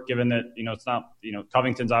front court, given that, it's not,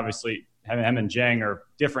 Covington's obviously, him and Jeng are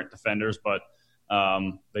different defenders, but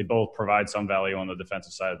they both provide some value on the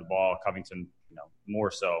defensive side of the ball. Covington,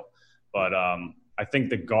 more so. But I think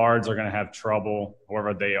the guards are going to have trouble.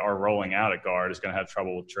 Whoever they are rolling out at guard is going to have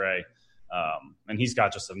trouble with Trae. And he's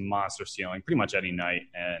got just a monster ceiling pretty much any night.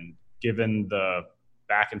 And given the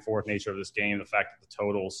back and forth nature of this game, the fact that the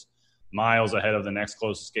total's miles ahead of the next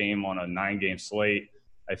closest game on a 9-game slate,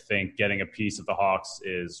 I think getting a piece of the Hawks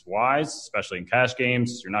is wise, especially in cash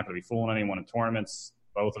games. You're not going to be fooling anyone in tournaments.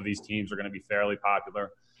 Both of these teams are going to be fairly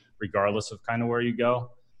popular regardless of kind of where you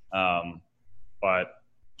go. But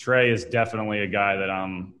Trae is definitely a guy that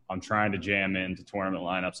I'm trying to jam into tournament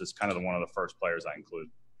lineups as kind of one of the first players I include.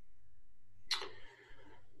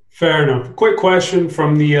 Fair enough. Quick question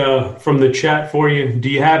from the chat for you. Do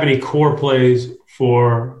you have any core plays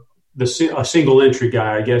for a single entry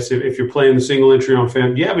guy? I guess if you're playing the single entry on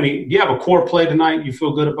Fan, do you have a core play tonight you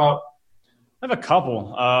feel good about? I have a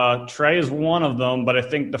couple. Trae is one of them, but I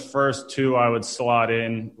think the first 2 I would slot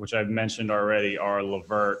in, which I've mentioned already, are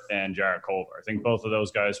LeVert and Jarrett Culver. I think both of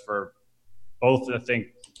those guys I think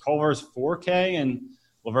Culver's 4K and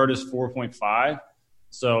LeVert is 4.5.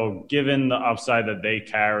 So given the upside that they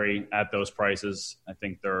carry at those prices, I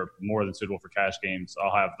think they're more than suitable for cash games.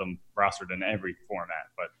 I'll have them rostered in every format,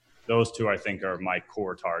 but those 2 I think are my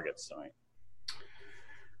core targets tonight.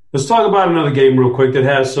 Let's talk about another game real quick that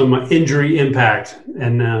has some injury impact.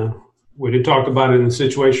 And we didn't talk about it in the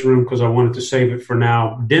Situation Room because I wanted to save it for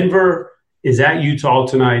now. Denver is at Utah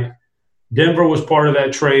tonight. Denver was part of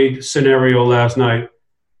that trade scenario last night.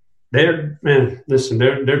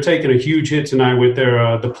 they're taking a huge hit tonight with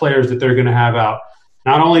their the players that they're going to have out.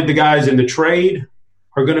 Not only the guys in the trade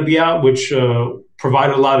are going to be out, which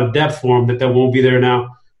provided a lot of depth for them that won't be there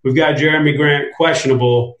now. We've got Jeremy Grant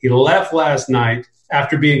questionable. He left last night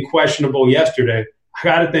after being questionable yesterday. I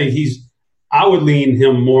got to think I would lean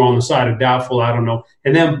him more on the side of doubtful. I don't know.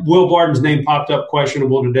 And then Will Barton's name popped up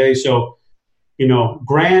questionable today. So,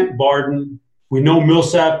 Grant, Barton, we know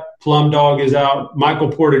Millsap, Plum Dog is out. Michael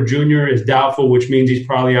Porter Jr. is doubtful, which means he's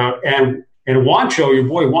probably out. And Wancho, your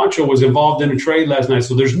boy Wancho, was involved in a trade last night.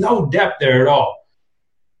 So there's no depth there at all.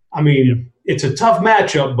 I mean, it's a tough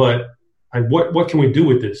matchup, but what can we do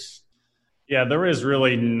with this? Yeah, there is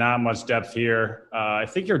really not much depth here. I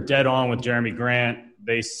think you're dead on with Jeremy Grant.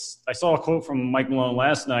 I saw a quote from Mike Malone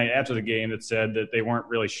last night after the game that said that they weren't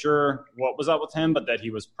really sure what was up with him, but that he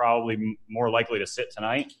was probably more likely to sit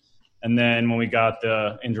tonight. And then when we got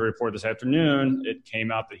the injury report this afternoon, it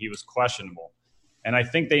came out that he was questionable. And I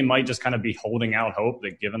think they might just kind of be holding out hope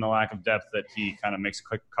that given the lack of depth that he kind of makes a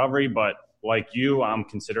quick recovery. But like you, I'm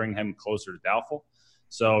considering him closer to doubtful.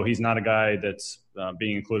 So he's not a guy that's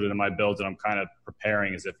being included in my builds, and I'm kind of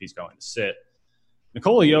preparing as if he's going to sit.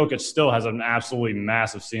 Nikola Jokic still has an absolutely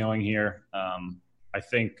massive ceiling here. I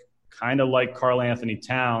think kind of like Karl Anthony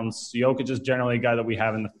Towns, Jokic is generally a guy that we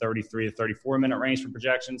have in the 33 to 34-minute range for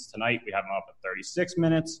projections. Tonight we have him up at 36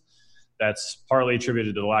 minutes. That's partly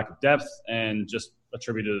attributed to the lack of depth and just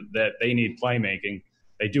attributed that they need playmaking.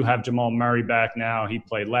 They do have Jamal Murray back now. He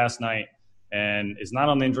played last night and is not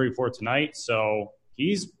on the injury report tonight. So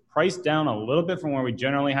he's priced down a little bit from where we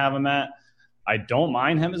generally have him at. I don't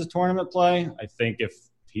mind him as a tournament play. I think if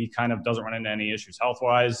he kind of doesn't run into any issues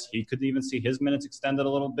health-wise, he could even see his minutes extended a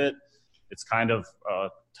little bit. It's kind of a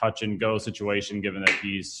touch-and-go situation given that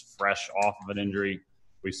he's fresh off of an injury.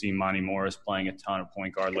 We've seen Monty Morris playing a ton of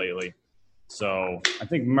point guard lately. So I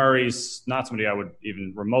think Murray's not somebody I would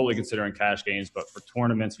even remotely consider in cash games, but for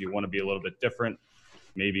tournaments, if you want to be a little bit different,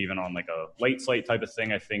 maybe even on like a late slate type of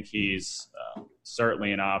thing, I think he's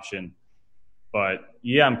certainly an option. But,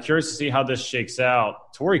 yeah, I'm curious to see how this shakes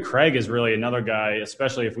out. Torrey Craig is really another guy,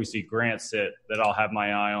 especially if we see Grant sit, that I'll have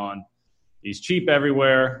my eye on. He's cheap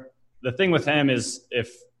everywhere. The thing with him is if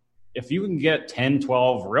you can get 10,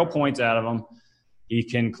 12 real points out of him, he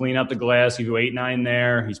can clean up the glass, give you 8-9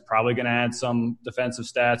 there. He's probably going to add some defensive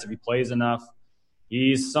stats if he plays enough.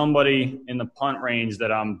 He's somebody in the punt range that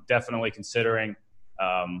I'm definitely considering.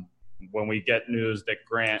 When we get news that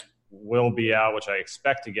Grant will be out, which I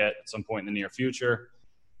expect to get at some point in the near future,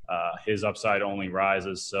 his upside only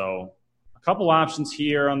rises. So a couple options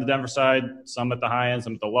here on the Denver side, some at the high end,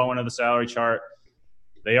 some at the low end of the salary chart.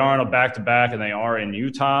 They are on a back-to-back, and they are in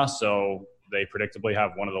Utah, so they predictably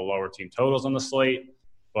have one of the lower team totals on the slate.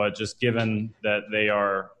 But just given that they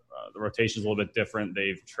are the rotation is a little bit different,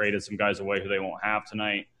 they've traded some guys away who they won't have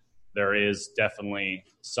tonight. There is definitely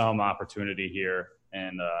some opportunity here.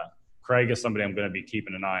 And Craig is somebody I'm going to be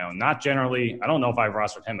keeping an eye on. Not generally. I don't know if I've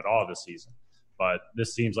rostered him at all this season, but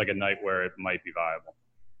this seems like a night where it might be viable.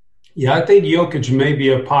 Yeah, I think Jokic may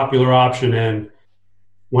be a popular option. And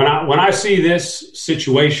when I see this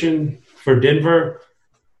situation for Denver,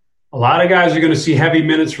 a lot of guys are going to see heavy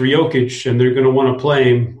minutes for Jokic, and they're going to want to play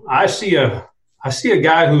him. I see a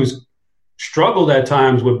guy who's struggled at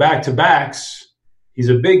times with back-to-backs. He's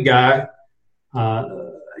a big guy.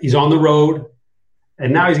 He's on the road.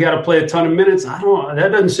 And now he's got to play a ton of minutes. I don't know.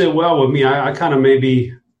 That doesn't sit well with me. I kind of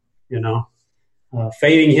maybe,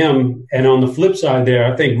 fading him. And on the flip side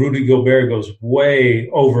there, I think Rudy Gobert goes way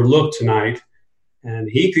overlooked tonight. And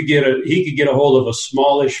he could get a hold of a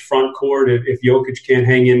smallish front court if Jokic can't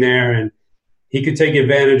hang in there. And he could take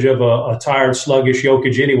advantage of a tired, sluggish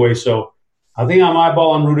Jokic anyway. So I think I'm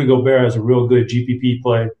eyeballing Rudy Gobert as a real good GPP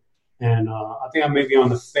play. And I think I may be on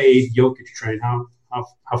the fade Jokic train.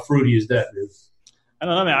 How fruity is that, dude? I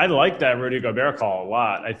don't know, man. I like that Rudy Gobert call a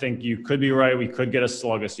lot. I think you could be right. We could get a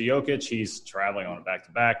sluggish Jokic. He's traveling on a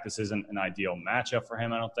back-to-back. This isn't an ideal matchup for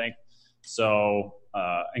him, I don't think. So,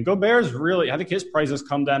 and Gobert's really – I think his price has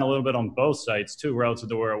come down a little bit on both sites, too, relative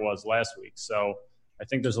to where it was last week. So I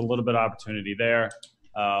think there's a little bit of opportunity there.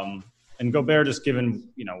 And Gobert, just given,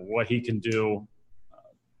 what he can do,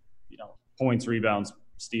 points, rebounds,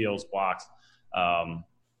 steals, blocks,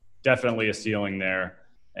 definitely a ceiling there.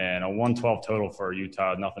 And a 112 total for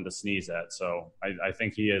Utah, nothing to sneeze at. So I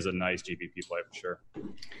think he is a nice GPP play for sure.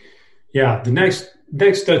 Yeah, the next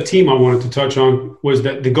team I wanted to touch on was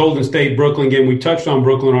the Golden State-Brooklyn game. We touched on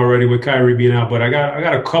Brooklyn already with Kyrie being out, but I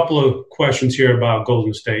got a couple of questions here about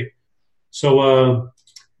Golden State. So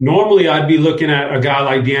normally I'd be looking at a guy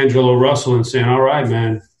like D'Angelo Russell and saying, all right,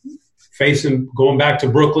 man, going back to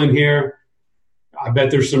Brooklyn here, I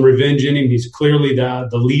bet there's some revenge in him. He's clearly the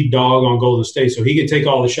lead dog on Golden State, so he can take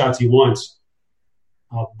all the shots he wants.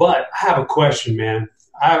 But I have a question, man.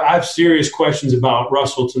 I have serious questions about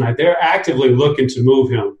Russell tonight. They're actively looking to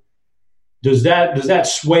move him. Does that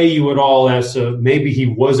sway you at all as to maybe he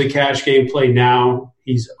was a cash game play, now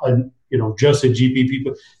he's just a GPP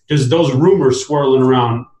play? Does those rumors swirling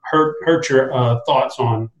around hurt your thoughts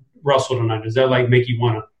on Russell tonight? Does that make you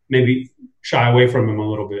want to maybe shy away from him a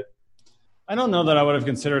little bit? I don't know that I would have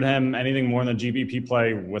considered him anything more than a GPP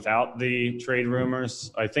play without the trade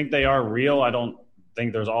rumors. I think they are real. I don't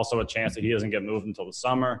think there's also a chance that he doesn't get moved until the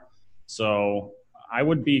summer. So I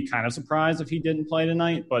would be kind of surprised if he didn't play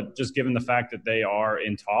tonight, but just given the fact that they are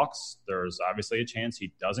in talks, there's obviously a chance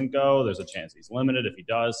he doesn't go. There's a chance he's limited if he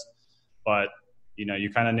does. But,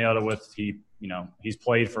 you kind of nailed it with he's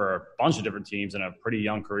played for a bunch of different teams in a pretty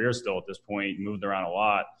young career still at this point, moved around a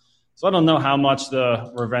lot. So I don't know how much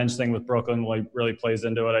the revenge thing with Brooklyn really plays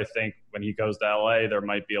into it. I think when he goes to LA, there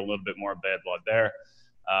might be a little bit more bad blood there.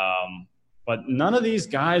 But none of these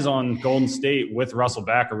guys on Golden State with Russell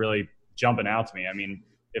back are really jumping out to me. I mean,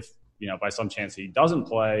 if by some chance he doesn't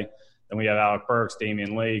play, then we have Alec Burks,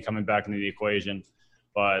 Damian Lee coming back into the equation.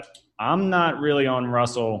 But I'm not really on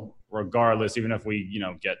Russell regardless, even if we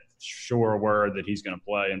get sure word that he's going to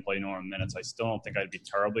play and play normal minutes. I still don't think I'd be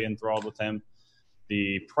terribly enthralled with him.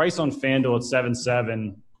 The price on FanDuel at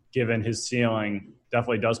 7.7, given his ceiling,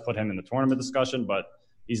 definitely does put him in the tournament discussion, but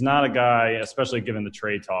he's not a guy, especially given the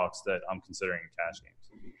trade talks, that I'm considering in cash games.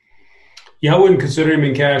 Yeah, I wouldn't consider him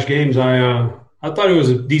in cash games. I thought it was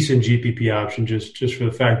a decent GPP option just for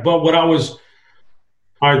the fact. But all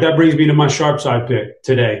right, that brings me to my sharp side pick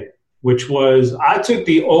today, which was I took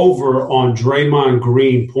the over on Draymond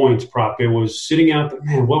Green points prop. It was sitting out there.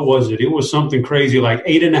 Man, what was it? It was something crazy, like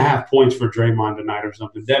 8.5 points for Draymond tonight or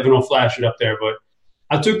something. Devin will flash it up there. But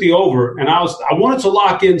I took the over, and I wanted to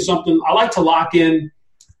lock in something. I like to lock in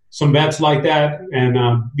some bets like that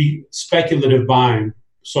and be speculative buying.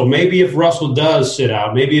 So maybe if Russell does sit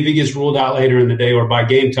out, maybe if he gets ruled out later in the day or by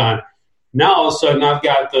game time, now all of a sudden I've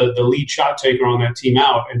got the lead shot taker on that team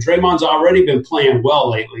out. And Draymond's already been playing well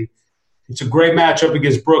lately. It's a great matchup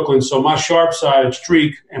against Brooklyn. So my sharp side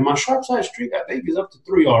streak, I think is up to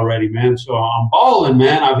 3 already, man. So I'm balling,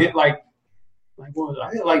 man. I've hit like 9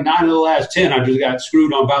 of the last 10. I just got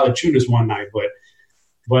screwed on Valanciunas one night,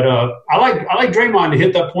 but I like Draymond to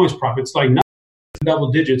hit that points prop. It's like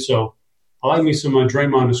double digits, so I like me some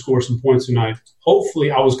Draymond to score some points tonight. Hopefully,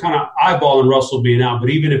 I was kind of eyeballing Russell being out, but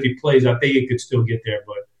even if he plays, I think he could still get there.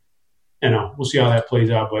 But we'll see how that plays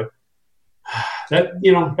out. But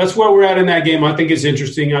that's where we're at in that game. I think it's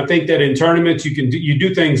interesting. I think that in tournaments you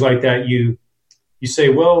do things like that. You say,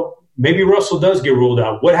 well, maybe Russell does get ruled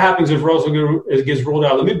out. What happens if Russell gets ruled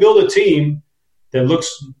out? Let me build a team that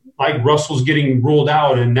looks like Russell's getting ruled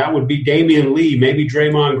out, and that would be Damian Lee, maybe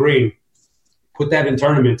Draymond Green. Put that in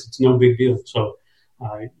tournaments; it's no big deal. So,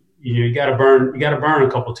 you got to burn a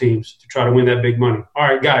couple teams to try to win that big money. All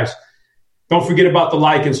right, guys, don't forget about the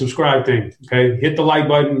like and subscribe thing. Okay, hit the like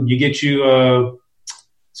button. You get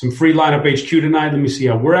some free lineup HQ tonight. Let me see.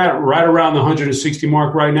 We're at right around the 160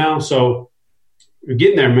 mark right now, so you're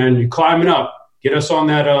getting there, man. You're climbing up. Get us on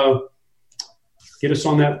that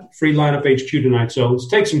free lineup HQ tonight. So let's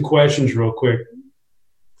take some questions real quick.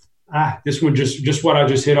 This one just what I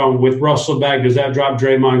just hit on with Russell back. Does that drop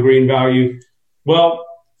Draymond Green value? Well,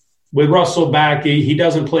 with Russell back, he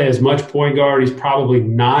doesn't play as much point guard. He's probably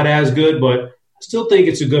not as good, but I still think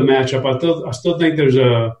it's a good matchup. I still think there's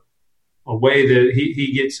a way that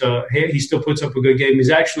he still puts up a good game. He's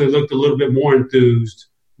actually looked a little bit more enthused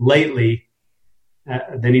lately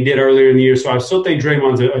than he did earlier in the year. So I still think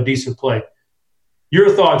Draymond's a decent play.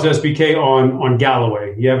 Your thoughts, SBK, on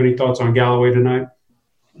Galloway? You have any thoughts on Galloway tonight?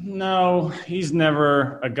 No, he's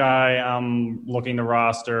never a guy I'm looking to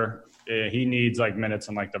roster. He needs minutes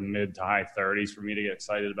in the mid to high 30s for me to get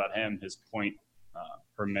excited about him. His point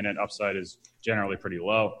per minute upside is generally pretty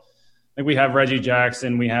low. I think we have Reggie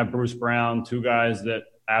Jackson. We have Bruce Brown, 2 guys that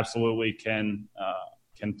absolutely can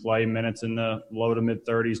play minutes in the low to mid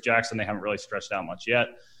 30s. Jackson, they haven't really stretched out much yet,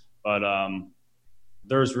 but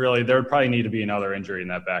there would probably need to be another injury in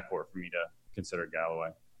that backcourt for me to consider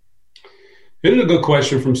Galloway. It is a good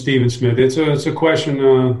question from Steven Smith. It's a question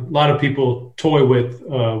a lot of people toy with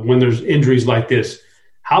when there's injuries like this.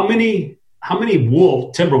 How many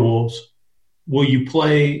Timberwolves will you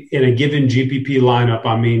play in a given GPP lineup?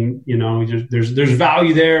 I mean, there's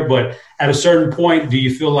value there, but at a certain point, do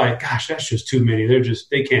you feel like, gosh, that's just too many?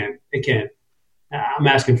 They can't. I'm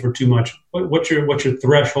asking for too much. What's your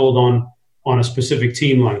threshold on a specific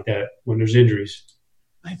team like that when there's injuries?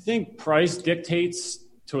 I think price dictates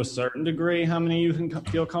to a certain degree how many you can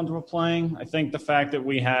feel comfortable playing. I think the fact that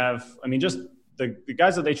we have, just the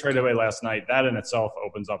guys that they traded away last night, that in itself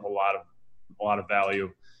opens up a lot of value.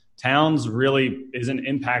 Towns really isn't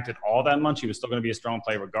impacted all that much. He was still going to be a strong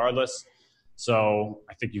play regardless. So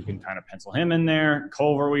I think you can kind of pencil him in there.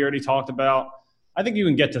 Culver, we already talked about. I think you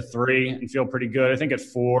can get to 3 and feel pretty good. I think at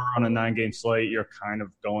 4 on a 9-game slate, you're kind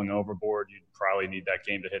of going overboard. You'd probably need that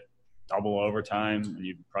game to hit double overtime, and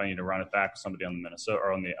you'd probably need to run it back with somebody on the Minnesota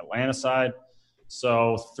or on the Atlanta side.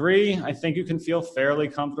 So 3, I think you can feel fairly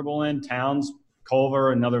comfortable in. Towns,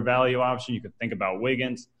 Culver, another value option. You could think about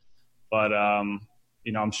Wiggins. But,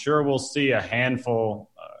 I'm sure we'll see a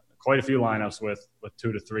handful, quite a few lineups with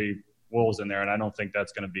 2 to 3 Wolves in there, and I don't think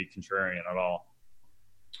that's going to be contrarian at all.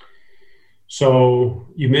 So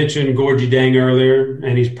you mentioned Gorgie Dang earlier,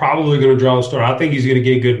 and he's probably going to draw the start. I think he's going to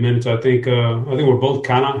get good minutes. I think we're both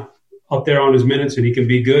kind of up there on his minutes, and he can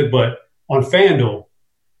be good. But on FanDuel,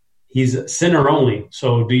 he's center only.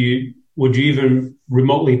 So would you even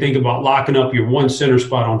remotely think about locking up your one center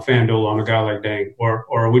spot on FanDuel on a guy like Dang, or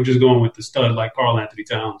are we just going with the stud like Karl Anthony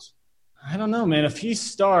Towns? I don't know, man. If he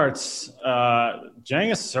starts, Jang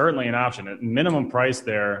is certainly an option at minimum price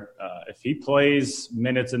there. If he plays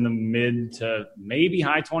minutes in the mid to maybe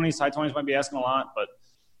high 20s might be asking a lot, but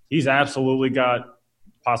he's absolutely got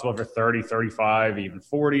possible for 30, 35, even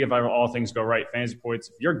 40 if all things go right. Fantasy points.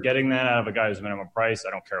 If you're getting that out of a guy who's minimum price,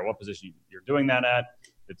 I don't care what position you're doing that at,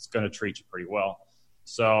 it's going to treat you pretty well.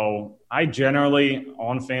 So I generally,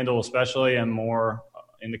 on FanDuel especially, am more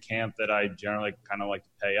in the camp that I generally kind of like to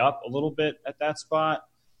pay up a little bit at that spot.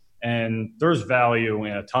 And there's value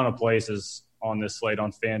in a ton of places on this slate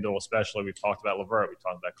on FanDuel, especially. We've talked about LeVert. We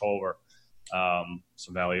talked about Culver.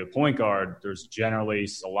 Some value at point guard. There's generally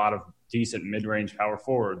a lot of decent mid-range power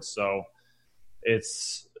forwards. So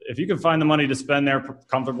if you can find the money to spend there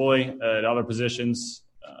comfortably at other positions,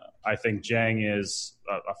 I think Jang is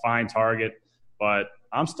a fine target. But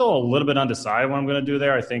I'm still a little bit undecided what I'm going to do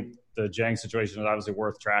there. I think the Jang situation is obviously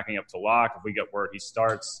worth tracking up to lock. If we get word he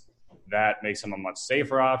starts, that makes him a much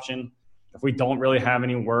safer option. If we don't really have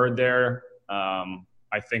any word there,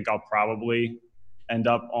 I think I'll probably end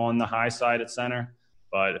up on the high side at center.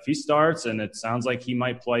 But if he starts and it sounds like he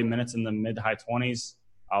might play minutes in the mid-high 20s,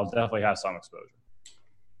 I'll definitely have some exposure.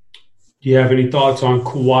 Do you have any thoughts on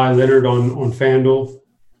Kawhi Leonard on FanDuel?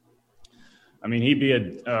 He'd be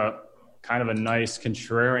a kind of a nice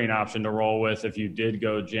contrarian option to roll with if you did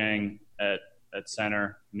go Jang at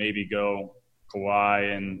center, maybe go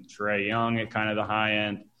Kawhi and Trae Young at kind of the high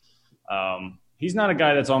end. He's not a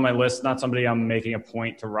guy that's on my list, not somebody I'm making a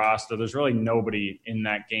point to roster. There's really nobody in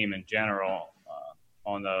that game in general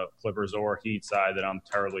on the Clippers or Heat side that I'm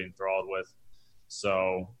terribly enthralled with.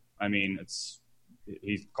 So,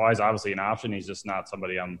 Kawhi's obviously an option. He's just not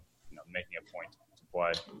somebody I'm making a point to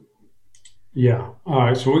play. Yeah. All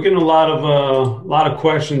right. So we're getting a lot of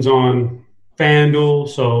questions on FanDuel.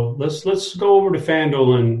 So let's go over to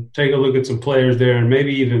FanDuel and take a look at some players there, and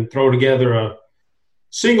maybe even throw together a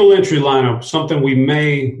single entry lineup, something we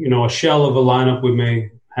may, a shell of a lineup we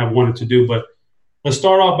may have wanted to do. But let's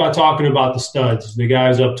start off by talking about the studs, the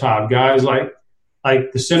guys up top, guys like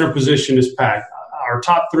the center position is packed. Our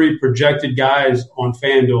top 3 projected guys on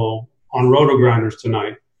FanDuel on RotoGrinders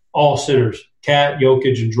tonight, all centers, Cat,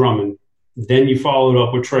 Jokic, and Drummond. Then you followed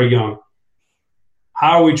up with Trae Young.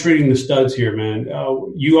 How are we treating the studs here, man?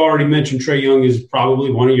 You already mentioned Trae Young is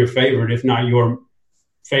probably one of your favorite, if not your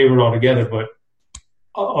favorite altogether. But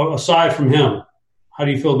aside from him, how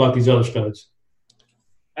do you feel about these other studs?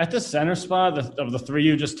 At the center spot of the 3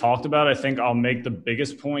 you just talked about, I think I'll make the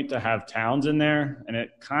biggest point to have Towns in there. And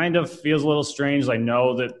it kind of feels a little strange. I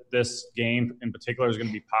know that this game in particular is going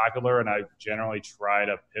to be popular, and I generally try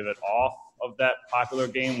to pivot off of that popular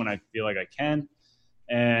game when I feel like I can.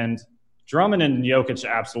 And Drummond and Jokic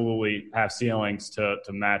absolutely have ceilings to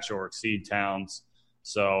match or exceed Towns.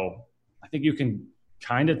 So I think you can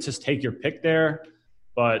kind of just take your pick there.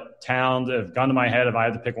 But Towns, if gun to my head, if I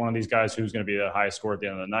had to pick one of these guys who's going to be the highest score at the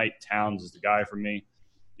end of the night, Towns is the guy for me.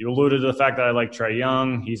 You alluded to the fact that I like Trae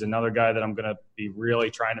Young. He's another guy that I'm going to be really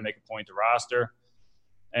trying to make a point to roster.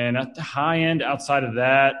 And at the high end, outside of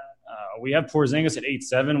that, we have Porzingis at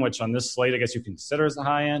 8.7, which on this slate I guess you consider as the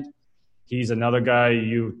high end. He's another guy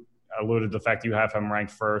you alluded to the fact you have him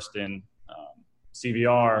ranked first in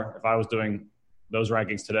CBR. If I was doing those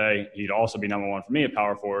rankings today, he'd also be number 1 for me at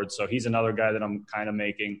power forward. So he's another guy that I'm kind of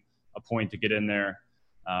making a point to get in there.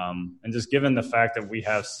 And just given the fact that we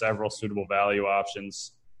have several suitable value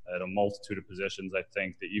options at a multitude of positions, I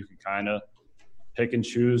think that you can kind of pick and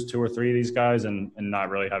choose 2 or 3 of these guys and not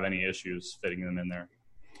really have any issues fitting them in there.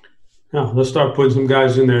 Yeah, let's start putting some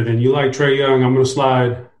guys in there then. You like Trae Young. I'm going to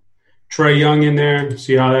slide Trae Young in there,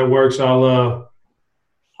 see how that works.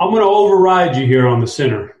 I'm going to override you here on the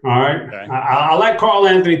center, all right? Okay. I like Karl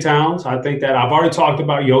Anthony Towns. I think that I've already talked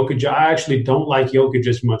about Jokic. I actually don't like Jokic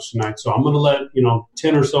as much tonight, so I'm going to let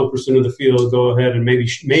 10% or so of the field go ahead and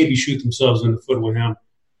maybe shoot themselves in the foot with him.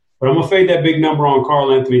 But I'm going to fade that big number on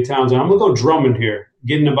Karl Anthony Towns, and I'm going to go Drummond here,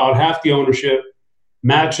 getting about half the ownership.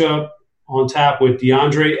 Matchup on tap with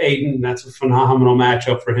DeAndre Ayton. That's a phenomenal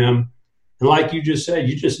matchup for him. And like you just said,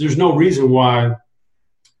 there's no reason why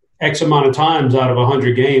X amount of times out of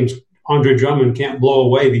 100 games, Andre Drummond can't blow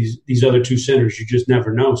away these other two centers. You just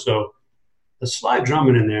never know. So let's slide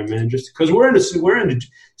Drummond in there, man. Just because we're in a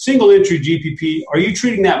single entry GPP. Are you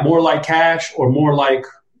treating that more like cash or more like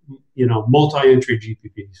multi-entry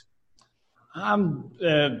GPPs?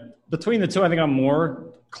 Between the two, I think I'm more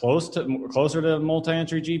closer to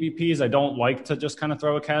multi-entry GPPs. I don't like to just kind of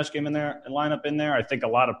throw a cash game in there and line up in there. I think a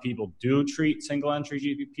lot of people do treat single entry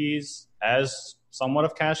GPPs as somewhat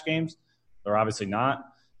of cash games. They're obviously not.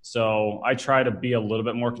 So I try to be a little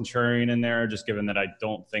bit more contrarian in there, just given that I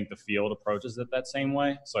don't think the field approaches it that same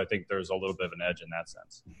way. So I think there's a little bit of an edge in that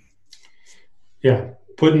sense. Yeah,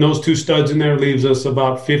 putting those two studs in there leaves us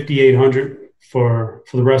about 5,800 for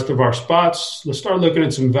the rest of our spots. Let's start looking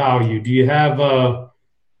at some value. Do you have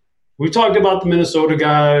we talked about the Minnesota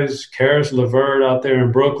guys, Karis LeVert out there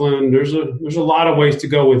in Brooklyn. There's a lot of ways to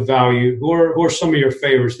go with value. Who are some of your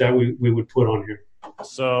favorites that we would put on here?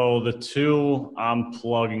 So the two I'm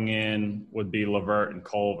plugging in would be LeVert and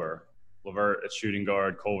Culver. LeVert at shooting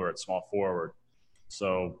guard, Culver at small forward.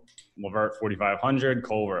 So LeVert 4,500,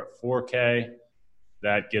 Culver at 4K.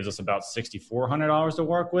 That gives us about $6,400 to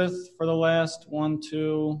work with for the last 1,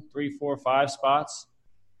 2, 3, 4, 5 spots.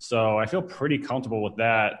 So I feel pretty comfortable with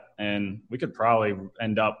that, and we could probably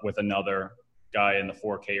end up with another guy in the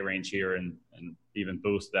 4K range here and even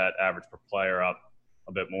boost that average per player up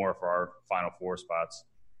a bit more for our final 4 spots.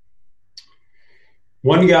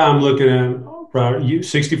 One guy I'm looking at,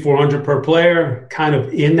 6,400 per player, kind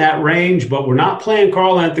of in that range, but we're not playing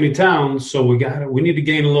Karl Anthony Towns, so we need to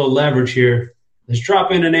gain a little leverage here. Let's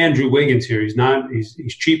drop in an Andrew Wiggins here.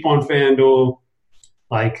 He's cheap on FanDuel.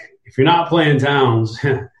 Like, if you're not playing Towns,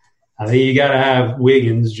 I think you got to have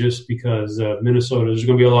Wiggins just because Minnesota, there's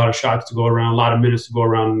going to be a lot of shots to go around, a lot of minutes to go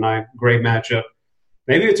around tonight. Great matchup.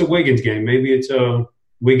 Maybe it's a Wiggins game. Maybe it's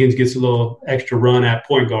Wiggins gets a little extra run at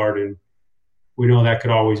point guard, and we know that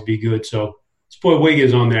could always be good. So let's put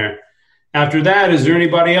Wiggins on there. After that, is there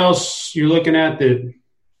anybody else you're looking at that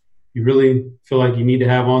you really feel like you need to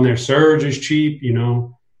have on there? Serge is cheap,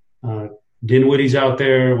 Dinwiddie's out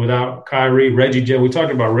there without Kyrie. Reggie J. We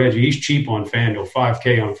talked about Reggie. He's cheap on FanDuel,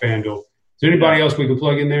 5K on FanDuel. Is there anybody else we can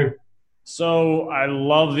plug in there? So I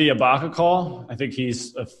love the Ibaka call. I think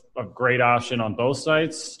he's a great option on both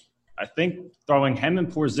sites. I think throwing him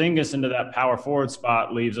and Porzingis into that power forward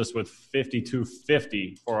spot leaves us with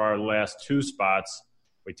 5,250 for our last 2 spots.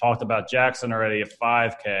 We talked about Jackson already at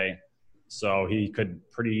 5K, so he could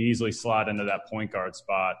pretty easily slot into that point guard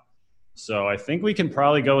spot. So I think we can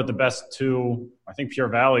probably go with the best 2. I think pure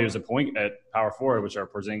value is at power forward, which are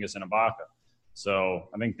Porzingis and Ibaka. So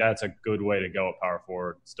I think that's a good way to go at power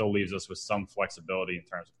forward. Still leaves us with some flexibility in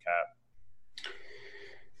terms of cap.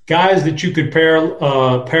 Guys that you could pair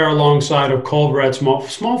alongside of Culver at small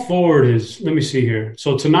forward is, let me see here.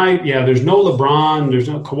 So tonight, there's no LeBron. There's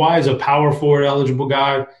no Kawhi is a power forward eligible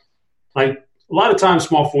guy. Like, a lot of times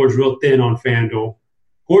small forward's real thin on FanDuel.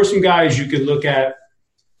 Who are some guys you could look at?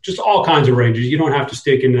 Just all kinds of ranges. You don't have to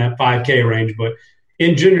stick in that 5K range, but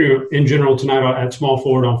in general tonight at small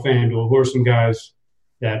forward on FanDuel, who are some guys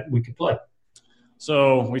that we could play?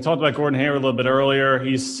 So we talked about Gordon Hayward a little bit earlier.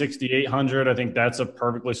 He's 6,800. I think that's a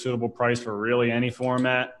perfectly suitable price for really any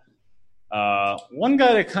format. One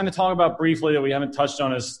guy to kind of talk about briefly that we haven't touched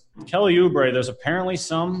on is Kelly Oubre. There's apparently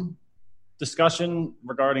some discussion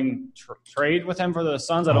regarding trade with him for the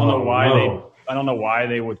Suns. I don't know why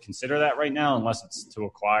they would consider that right now, unless it's to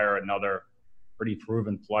acquire another pretty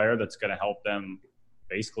proven player that's going to help them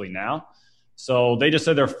basically now. So they just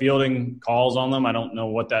said they're fielding calls on them. I don't know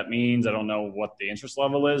what that means. I don't know what the interest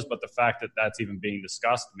level is, but the fact that that's even being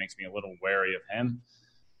discussed makes me a little wary of him.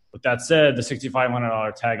 With that said, the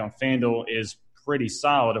 $6,500 tag on FanDuel is pretty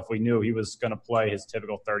solid. If we knew he was going to play his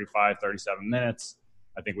typical 35, 37 minutes,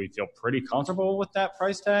 I think we'd feel pretty comfortable with that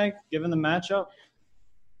price tag given the matchup.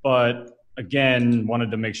 But again,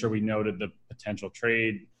 wanted to make sure we noted the potential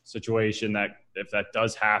trade situation that if that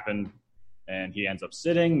does happen and he ends up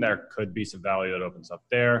sitting, there could be some value that opens up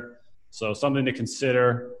there. So something to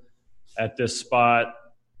consider at this spot.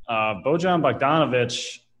 Bojan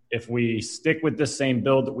Bogdanovic if we stick with the same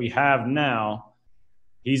build that we have now,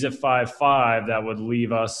 he's at 5.5. That would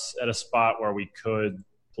leave us at a spot where we could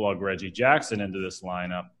plug Reggie Jackson into this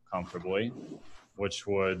lineup comfortably, which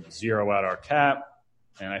would zero out our cap.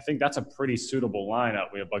 And I think that's a pretty suitable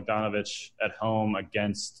lineup. We have Bogdanovich at home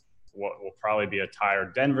against what will probably be a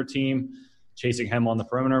tired Denver team. Chasing him on the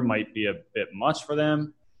perimeter might be a bit much for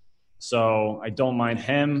them. So I don't mind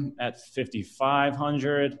him at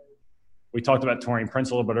 5,500. We talked about Taurean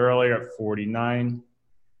Prince a little bit earlier at 49.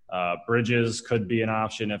 Bridges could be an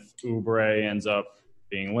option if Oubre ends up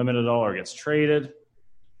being limited at all or gets traded.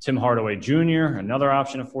 Tim Hardaway Jr., another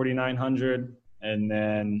option at 4,900. And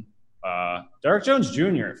then Derek Jones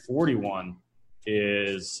Jr. at 41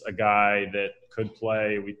 is a guy that could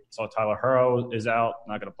play. We saw Tyler Herro is out,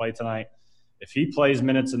 not going to play tonight. If he plays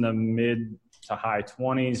minutes in the mid to high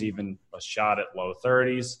 20s, even a shot at low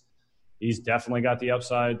 30s, he's definitely got the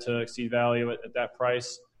upside to exceed value at that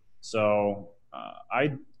price. So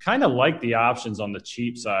I kind of like the options on the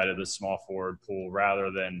cheap side of the small forward pool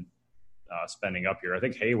rather than spending up here. I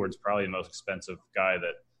think Hayward's probably the most expensive guy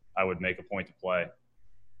that I would make a point to play.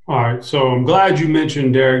 All right, so I'm glad you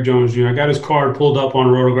mentioned Derek Jones Jr. I got his card pulled up on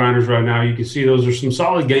RotoGrinders right now. You can see those are some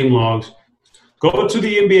solid game logs. Go to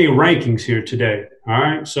the NBA rankings here today. All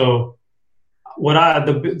right, so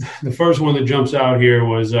the first one that jumps out here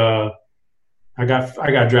was I got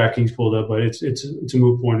DraftKings pulled up, but it's a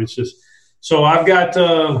moot point. It's just so I've got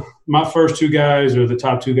my first two guys or the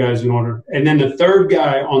top two guys in order, and then the third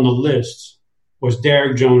guy on the list was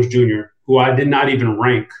Derek Jones Jr., who I did not even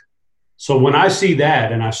rank. So when I see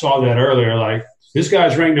that, and I saw that earlier, like this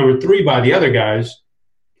guy's ranked number 3 by the other guys,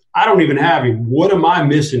 I don't even have him. What am I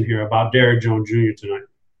missing here about Derek Jones Jr. tonight?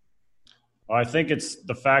 Well, I think it's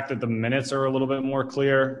the fact that the minutes are a little bit more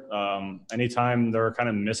clear. Anytime they're kind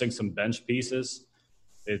of missing some bench pieces,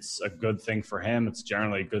 it's a good thing for him. It's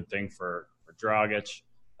generally a good thing for Dragic.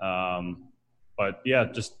 But, yeah,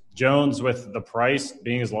 just Jones with the price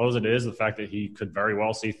being as low as it is, the fact that he could very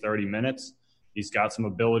well see 30 minutes, he's got some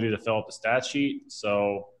ability to fill up the stat sheet.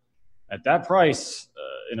 So at that price,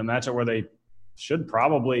 in a matchup where they should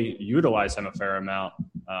probably utilize him a fair amount,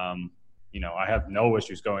 I have no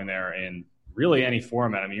issues going there in really any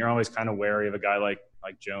format. I mean, you're always kind of wary of a guy like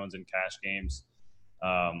Jones in cash games.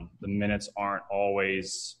 The minutes aren't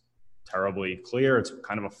always terribly clear. It's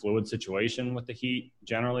kind of a fluid situation with the Heat,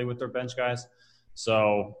 generally with their bench guys.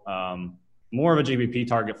 So more of a GBP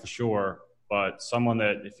target for sure, but someone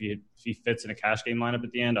that if he fits in a cash game lineup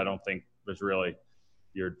at the end, I don't think there's really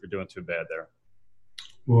you're doing too bad there.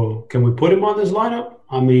 Well, can we put him on this lineup?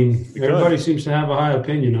 I mean, everybody seems to have a high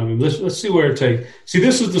opinion of him. Let's see where it takes. See,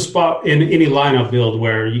 this is the spot in any lineup build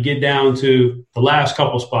where you get down to the last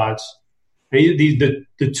couple spots. And the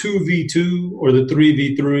 2v2 or the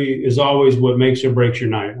 3v3 is always what makes or breaks your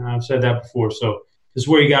night. I've said that before. So this is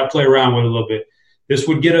where you got to play around with it a little bit. This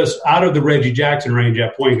would get us out of the Reggie Jackson range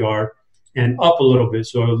at point guard and up a little bit.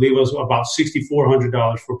 So it would leave us about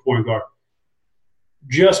 $6,400 for point guard.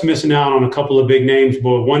 Just missing out on a couple of big names,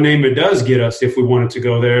 but one name it does get us if we wanted to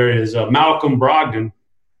go there is Malcolm Brogdon,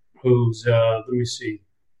 who's, let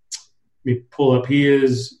me pull up. He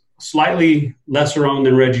is slightly lesser owned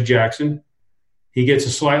than Reggie Jackson. He gets a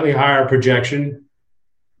slightly higher projection.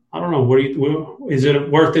 I don't know. Is it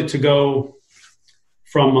worth it to go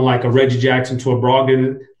from like a Reggie Jackson to a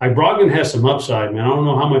Brogdon? Like Brogdon has some upside, man. I don't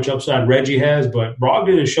know how much upside Reggie has, but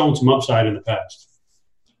Brogdon has shown some upside in the past.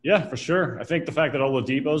 Yeah, for sure. I think the fact that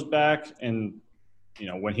Oladipo's back and,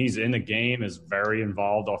 when he's in the game is very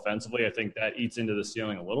involved offensively, I think that eats into the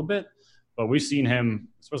ceiling a little bit. But we've seen him,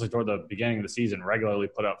 especially toward the beginning of the season, regularly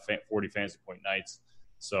put up 40 fantasy point nights.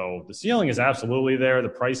 So the ceiling is absolutely there. The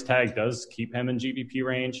price tag does keep him in GBP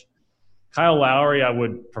range. Kyle Lowry, I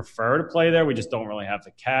would prefer to play there. We just don't really have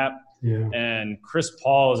the cap. Yeah. And Chris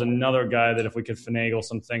Paul is another guy that if we could finagle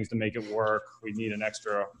some things to make it work, we need an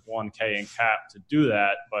extra 1K in cap to do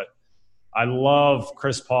that. But I love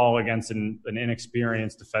Chris Paul against an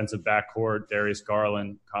inexperienced defensive backcourt, Darius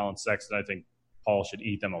Garland, Colin Sexton. I think Paul should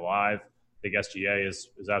eat them alive. I think SGA is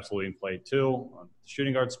absolutely in play too on the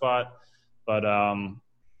shooting guard spot. But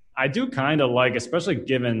I do kind of like, especially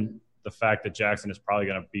given the fact that Jackson is probably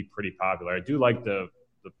going to be pretty popular, I do like the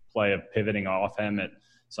play of pivoting off him at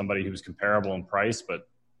somebody who's comparable in price, but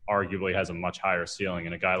arguably has a much higher ceiling.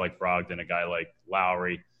 And a guy like Brogdon, a guy like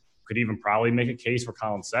Lowry could even probably make a case for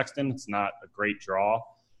Colin Sexton. It's not a great draw,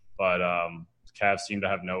 but Cavs seem to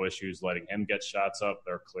have no issues letting him get shots up.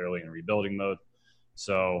 They're clearly in rebuilding mode.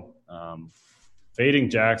 So fading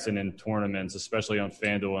Jackson in tournaments, especially on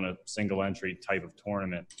FanDuel in a single entry type of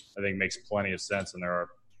tournament, I think makes plenty of sense. And there are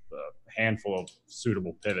a handful of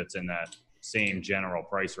suitable pivots in that same general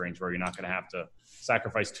price range where you're not going to have to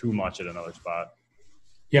sacrifice too much at another spot.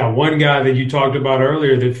 Yeah, one guy that you talked about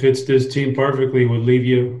earlier that fits this team perfectly would leave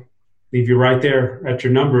you right there at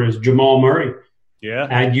your number is Jamal Murray. Yeah.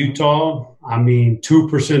 At Utah,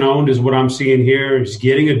 2% owned is what I'm seeing here. He's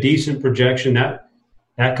getting a decent projection.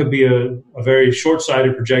 That could be a very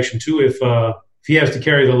short-sighted projection too. If he has to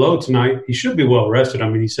carry the load tonight, he should be well rested.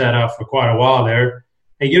 He sat out for quite a while there.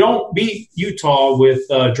 And you don't beat Utah with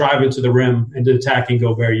driving to the rim and attacking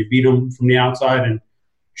Gobert. You beat them from the outside, and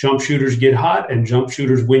jump shooters get hot, and jump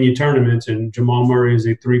shooters win you tournaments. And Jamal Murray is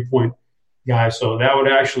a 3-point guy, so that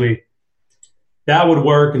would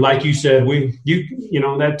work. Like you said,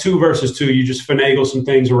 that 2 versus 2, you just finagle some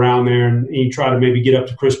things around there, and you try to maybe get up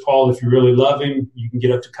to Chris Paul if you really love him. You can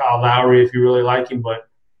get up to Kyle Lowry if you really like him. But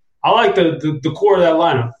I like the core of that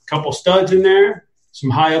lineup. A couple studs in there, some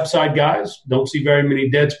high upside guys. Don't see very many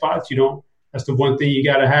dead spots. That's the one thing you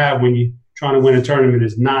got to have when you're trying to win a tournament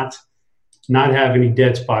is not have any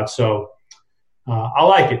dead spots. So I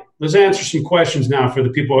like it. Let's answer some questions now for the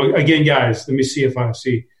people. Again, guys, let me see if I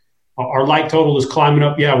see. Our like total is climbing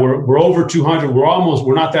up. Yeah, we're over 200.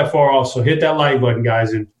 We're not that far off. So hit that like button,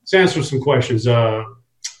 guys, and let's answer some questions.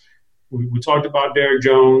 We talked about Derek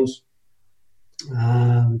Jones.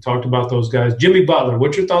 We talked about those guys. Jimmy Butler.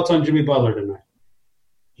 What's your thoughts on Jimmy Butler tonight?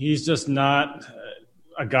 He's just not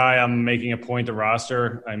a guy I'm making a point to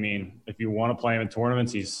roster. If you want to play him in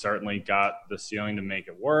tournaments, he's certainly got the ceiling to make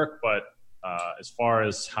it work. But as far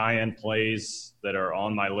as high-end plays that are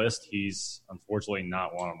on my list, he's unfortunately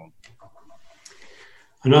not one of them.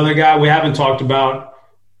 Another guy we haven't talked about,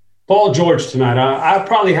 Paul George tonight. I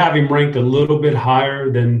probably have him ranked a little bit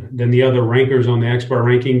higher than the other rankers on the expert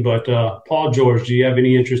ranking. But Paul George, do you have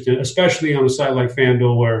any interest in, especially on a site like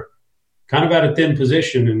FanDuel where kind of at a thin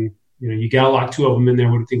position and you got to lock 2 of them in there?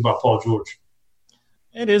 What do you think about Paul George?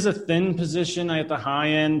 It is a thin position at the high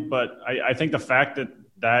end, but I think the fact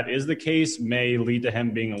that is the case may lead to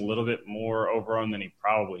him being a little bit more overowned than he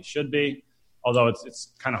probably should be. Although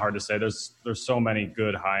it's kind of hard to say. There's so many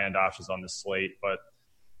good high-end options on this slate, but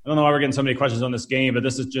I don't know why we're getting so many questions on this game, but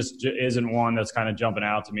this isn't one that's kind of jumping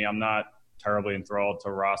out to me. I'm not terribly enthralled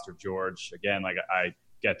to roster George. Again, I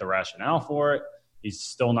get the rationale for it. He's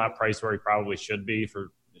still not priced where he probably should be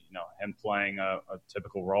for him playing a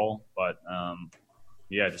typical role. But,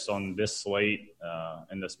 just on this slate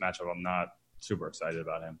in this matchup, I'm not super excited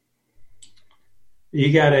about him.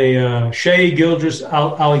 You got a Shea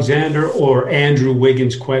Gilgeous-Alexander or Andrew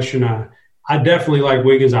Wiggins question. I definitely like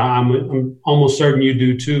Wiggins. I'm almost certain you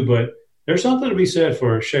do too, but there's something to be said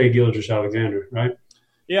for Shea Gilgeous-Alexander, right?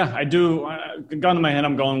 Yeah, I do. Gun to my head,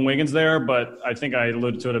 I'm going Wiggins there, but I think I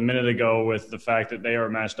alluded to it a minute ago with the fact that they are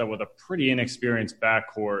matched up with a pretty inexperienced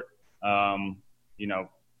backcourt.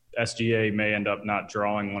 SGA may end up not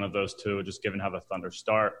drawing one of those two, just given how the Thunder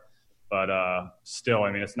start. But still,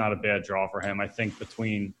 it's not a bad draw for him. I think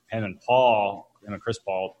between him and Chris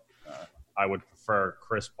Paul, I would prefer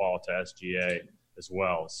Chris Paul to SGA as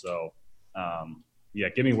well. So,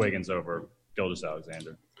 give me Wiggins over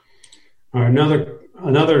Gilgeous-Alexander. All right,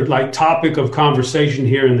 another topic of conversation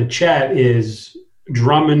here in the chat is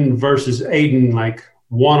Drummond versus Ayton,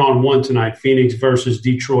 one-on-one tonight, Phoenix versus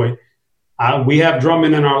Detroit. We have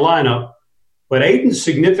Drummond in our lineup, but Ayton's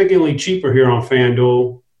significantly cheaper here on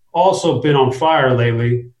FanDuel. Also been on fire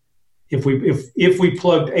lately. If we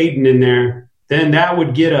plugged Ayton in there, then that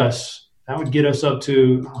would get us up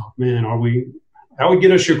to that would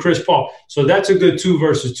get us your Chris Paul. So that's a good 2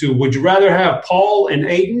 versus 2. Would you rather have Paul and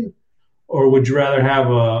Ayton, or would you rather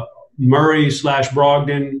have a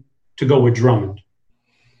Murray/Brogdon to go with Drummond?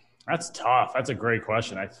 That's tough. That's a great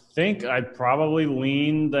question. I think I'd probably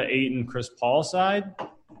lean the Ayton Chris Paul side.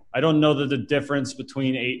 I don't know that the difference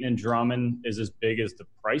between Ayton and Drummond is as big as the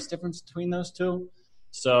price difference between those two.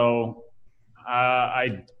 So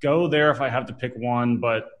I'd go there if I have to pick one,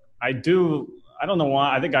 but I don't know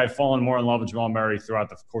why. I think I've fallen more in love with Jamal Murray throughout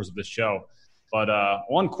the course of this show. But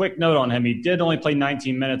one quick note on him. He did only play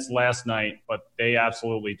 19 minutes last night, but they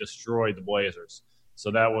absolutely destroyed the Blazers. So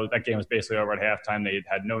that game was basically over at halftime. They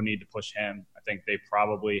had no need to push him. I think they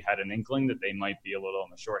probably had an inkling that they might be a little on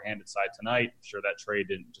the shorthanded side tonight. I'm sure that trade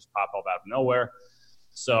didn't just pop up out of nowhere.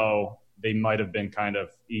 So they might have been kind of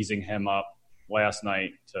easing him up last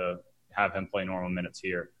night to have him play normal minutes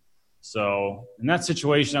here. So in that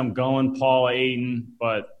situation, I'm going Paul Ayton,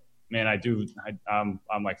 but man, I'm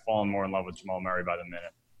falling more in love with Jamal Murray by the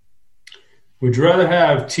minute. Would you rather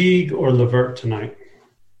have Teague or LeVert tonight?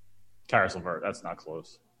 Karis LeVert, that's not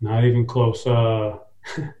close. Not even close.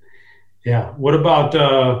 Yeah. What about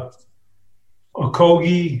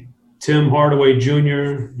Okogie, Tim Hardaway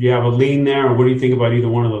Jr.? Do you have a lean there, or what do you think about either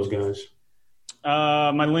one of those guys?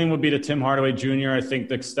 My lean would be to Tim Hardaway Jr. I think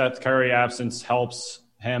the Steph Curry absence helps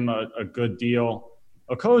him a good deal.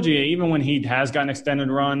 Okogie, even when he has gotten an extended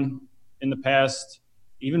run in the past,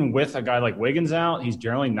 even with a guy like Wiggins out, he's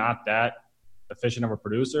generally not that efficient of a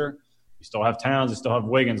producer. You still have Towns, you still have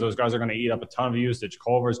Wiggins. Those guys are going to eat up a ton of usage.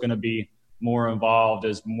 Culver is going to be more involved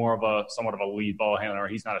as more of a somewhat of a lead ball handler.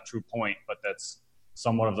 He's not a true point, but that's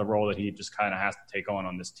somewhat of the role that he just kind of has to take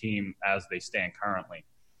on this team as they stand currently.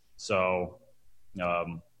 So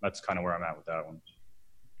that's kind of where I'm at with that one.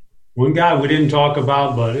 One guy we didn't talk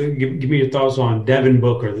about, but give me your thoughts on Devin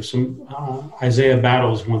Booker. There's some Isaiah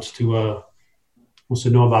Battles wants to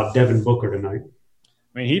know about Devin Booker tonight.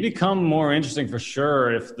 I mean, he'd become more interesting for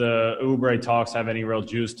sure if the Oubre talks have any real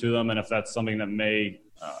juice to them, and if that's something that may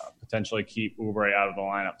potentially keep Oubre out of the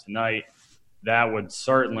lineup tonight. That would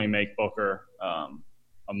certainly make Booker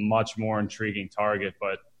a much more intriguing target.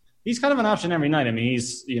 But he's kind of an option every night. I mean,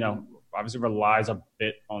 he's obviously relies a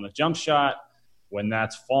bit on the jump shot. When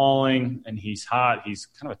that's falling and he's hot, he's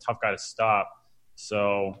kind of a tough guy to stop.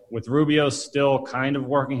 So with Rubio still kind of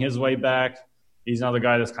working his way back, he's another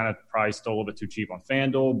guy that's kind of probably still a little bit too cheap on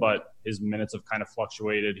FanDuel, but his minutes have kind of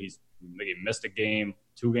fluctuated. He missed a game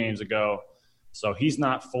 2 games ago. So he's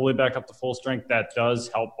not fully back up to full strength. That does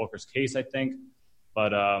help Booker's case, I think.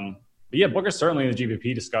 But yeah, Booker's certainly in the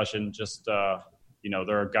GPP discussion. Just, there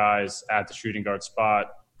are guys at the shooting guard spot,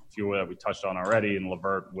 a few that we touched on already, and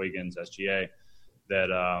LeVert, Wiggins, SGA, that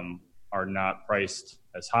are not priced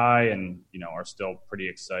as high and, are still pretty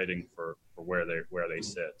exciting for where they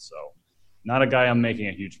sit. So not a guy I'm making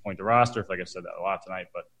a huge point to roster. Like I said that a lot tonight,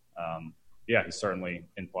 but yeah, he's certainly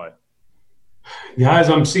in play. Guys,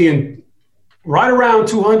 I'm seeing right around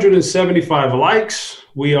 275 likes.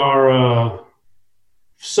 We are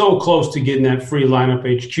so close to getting that free lineup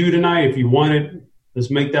HQ tonight. If you want it, let's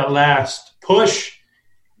make that last push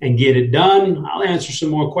and get it done. I'll answer some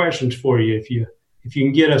more questions for you. If you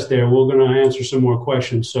can get us there, we're going to answer some more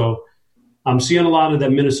questions. So I'm seeing a lot of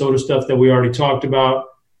that Minnesota stuff that we already talked about.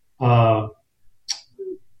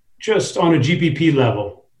 Just on a GPP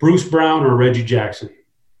level, Bruce Brown or Reggie Jackson?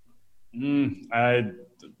 I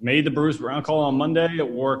made the Bruce Brown call on Monday. It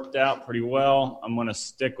worked out pretty well. I'm going to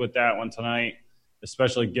stick with that one tonight,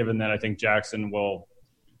 especially given that I think Jackson will,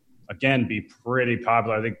 again, be pretty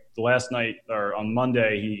popular. I think last night or on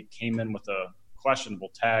Monday he came in with a questionable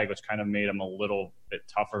tag, which kind of made him a little bit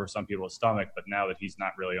tougher for some people's stomach. But now that he's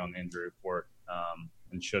not really on the injury report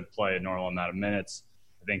and should play a normal amount of minutes,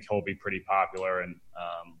 I think he'll be pretty popular. And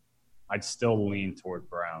I'd still lean toward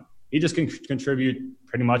Brown. He just can contribute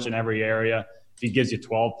pretty much in every area. If he gives you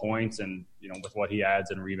 12 points and, with what he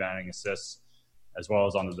adds in rebounding, assists, as well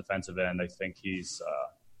as on the defensive end, I think he's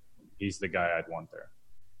the guy I'd want there.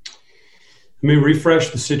 Let me refresh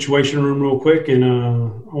the situation room real quick, and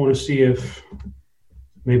I want to see if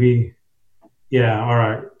maybe – yeah, all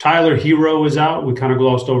right. Tyler Hero is out. We kind of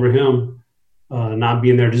glossed over him not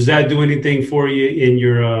being there. Does that do anything for you in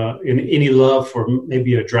your in any love for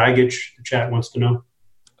maybe a Dragic? The chat wants to know.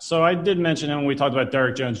 So I did mention him when we talked about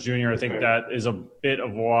Derrick Jones Jr. I think that is a bit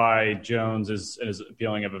of why Jones is as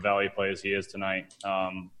appealing of a value play as he is tonight.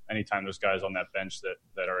 Anytime there's guys on that bench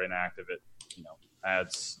that are inactive, it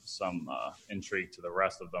adds some intrigue to the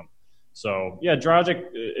rest of them. So, yeah, Dragic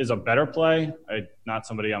is a better play. Not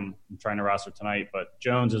somebody I'm trying to roster tonight, but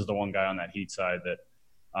Jones is the one guy on that Heat side that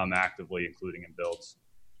I'm actively including in builds.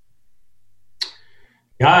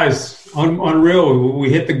 Guys, unreal.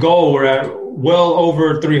 We hit the goal. We're at well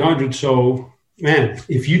over 300. So, man,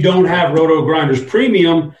 if you don't have RotoGrinders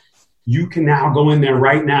Premium, you can now go in there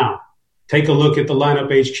right now. Take a look at the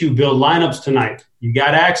lineup HQ. Build lineups tonight. You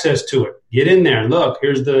got access to it. Get in there. Look,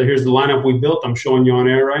 here's the lineup we built. I'm showing you on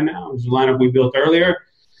air right now. Here's the lineup we built earlier.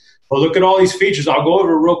 Well, look at all these features. I'll go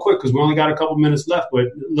over it real quick because we only got a couple minutes left. But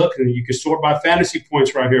look, you can sort by fantasy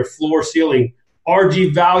points right here. Floor, ceiling,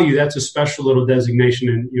 RG value. That's a special little designation,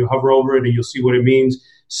 and you hover over it and you'll see what it means.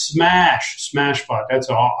 Smash spot. That's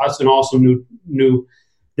an awesome new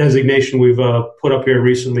designation we've put up here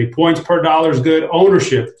recently. Points per dollar is good.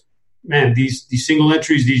 Ownership. Man, these single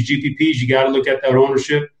entries, these GPPs, you got to look at that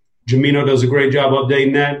ownership. Jamino does a great job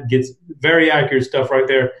updating that. Gets very accurate stuff right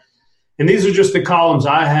there. And these are just the columns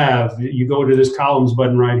I have. You go to this columns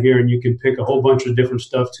button right here, and you can pick a whole bunch of different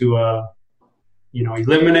stuff to,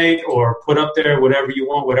 eliminate or put up there, whatever you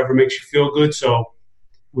want, whatever makes you feel good. So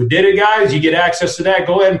we did it, guys. You get access to that.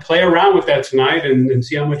 Go ahead and play around with that tonight and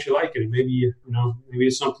see how much you like it. Maybe maybe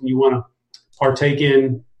it's something you want to partake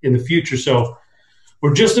in the future. So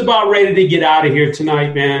we're just about ready to get out of here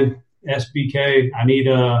tonight, man. SBK, I need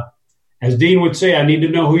as Dean would say, I need to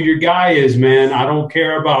know who your guy is, man. I don't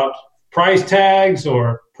care about price tags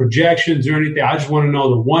or projections or anything. I just want to know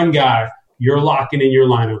the one guy you're locking in your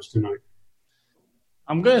lineups tonight.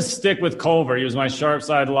 I'm going to stick with Culver. He was my sharp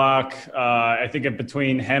side lock. I think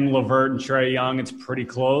between him, Levert, and Trae Young, it's pretty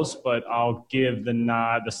close, but I'll give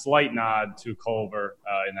the slight nod to Culver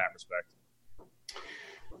in that respect.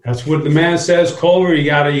 That's what the man says, Culver. You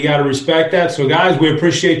gotta respect that. So, guys, we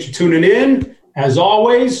appreciate you tuning in. As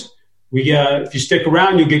always, if you stick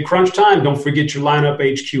around, you'll get crunch time. Don't forget your lineup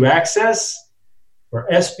HQ access. For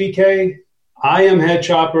SBK, I am Head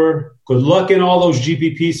Chopper. Good luck in all those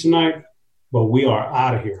GPPs tonight, but we are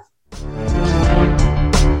out of here.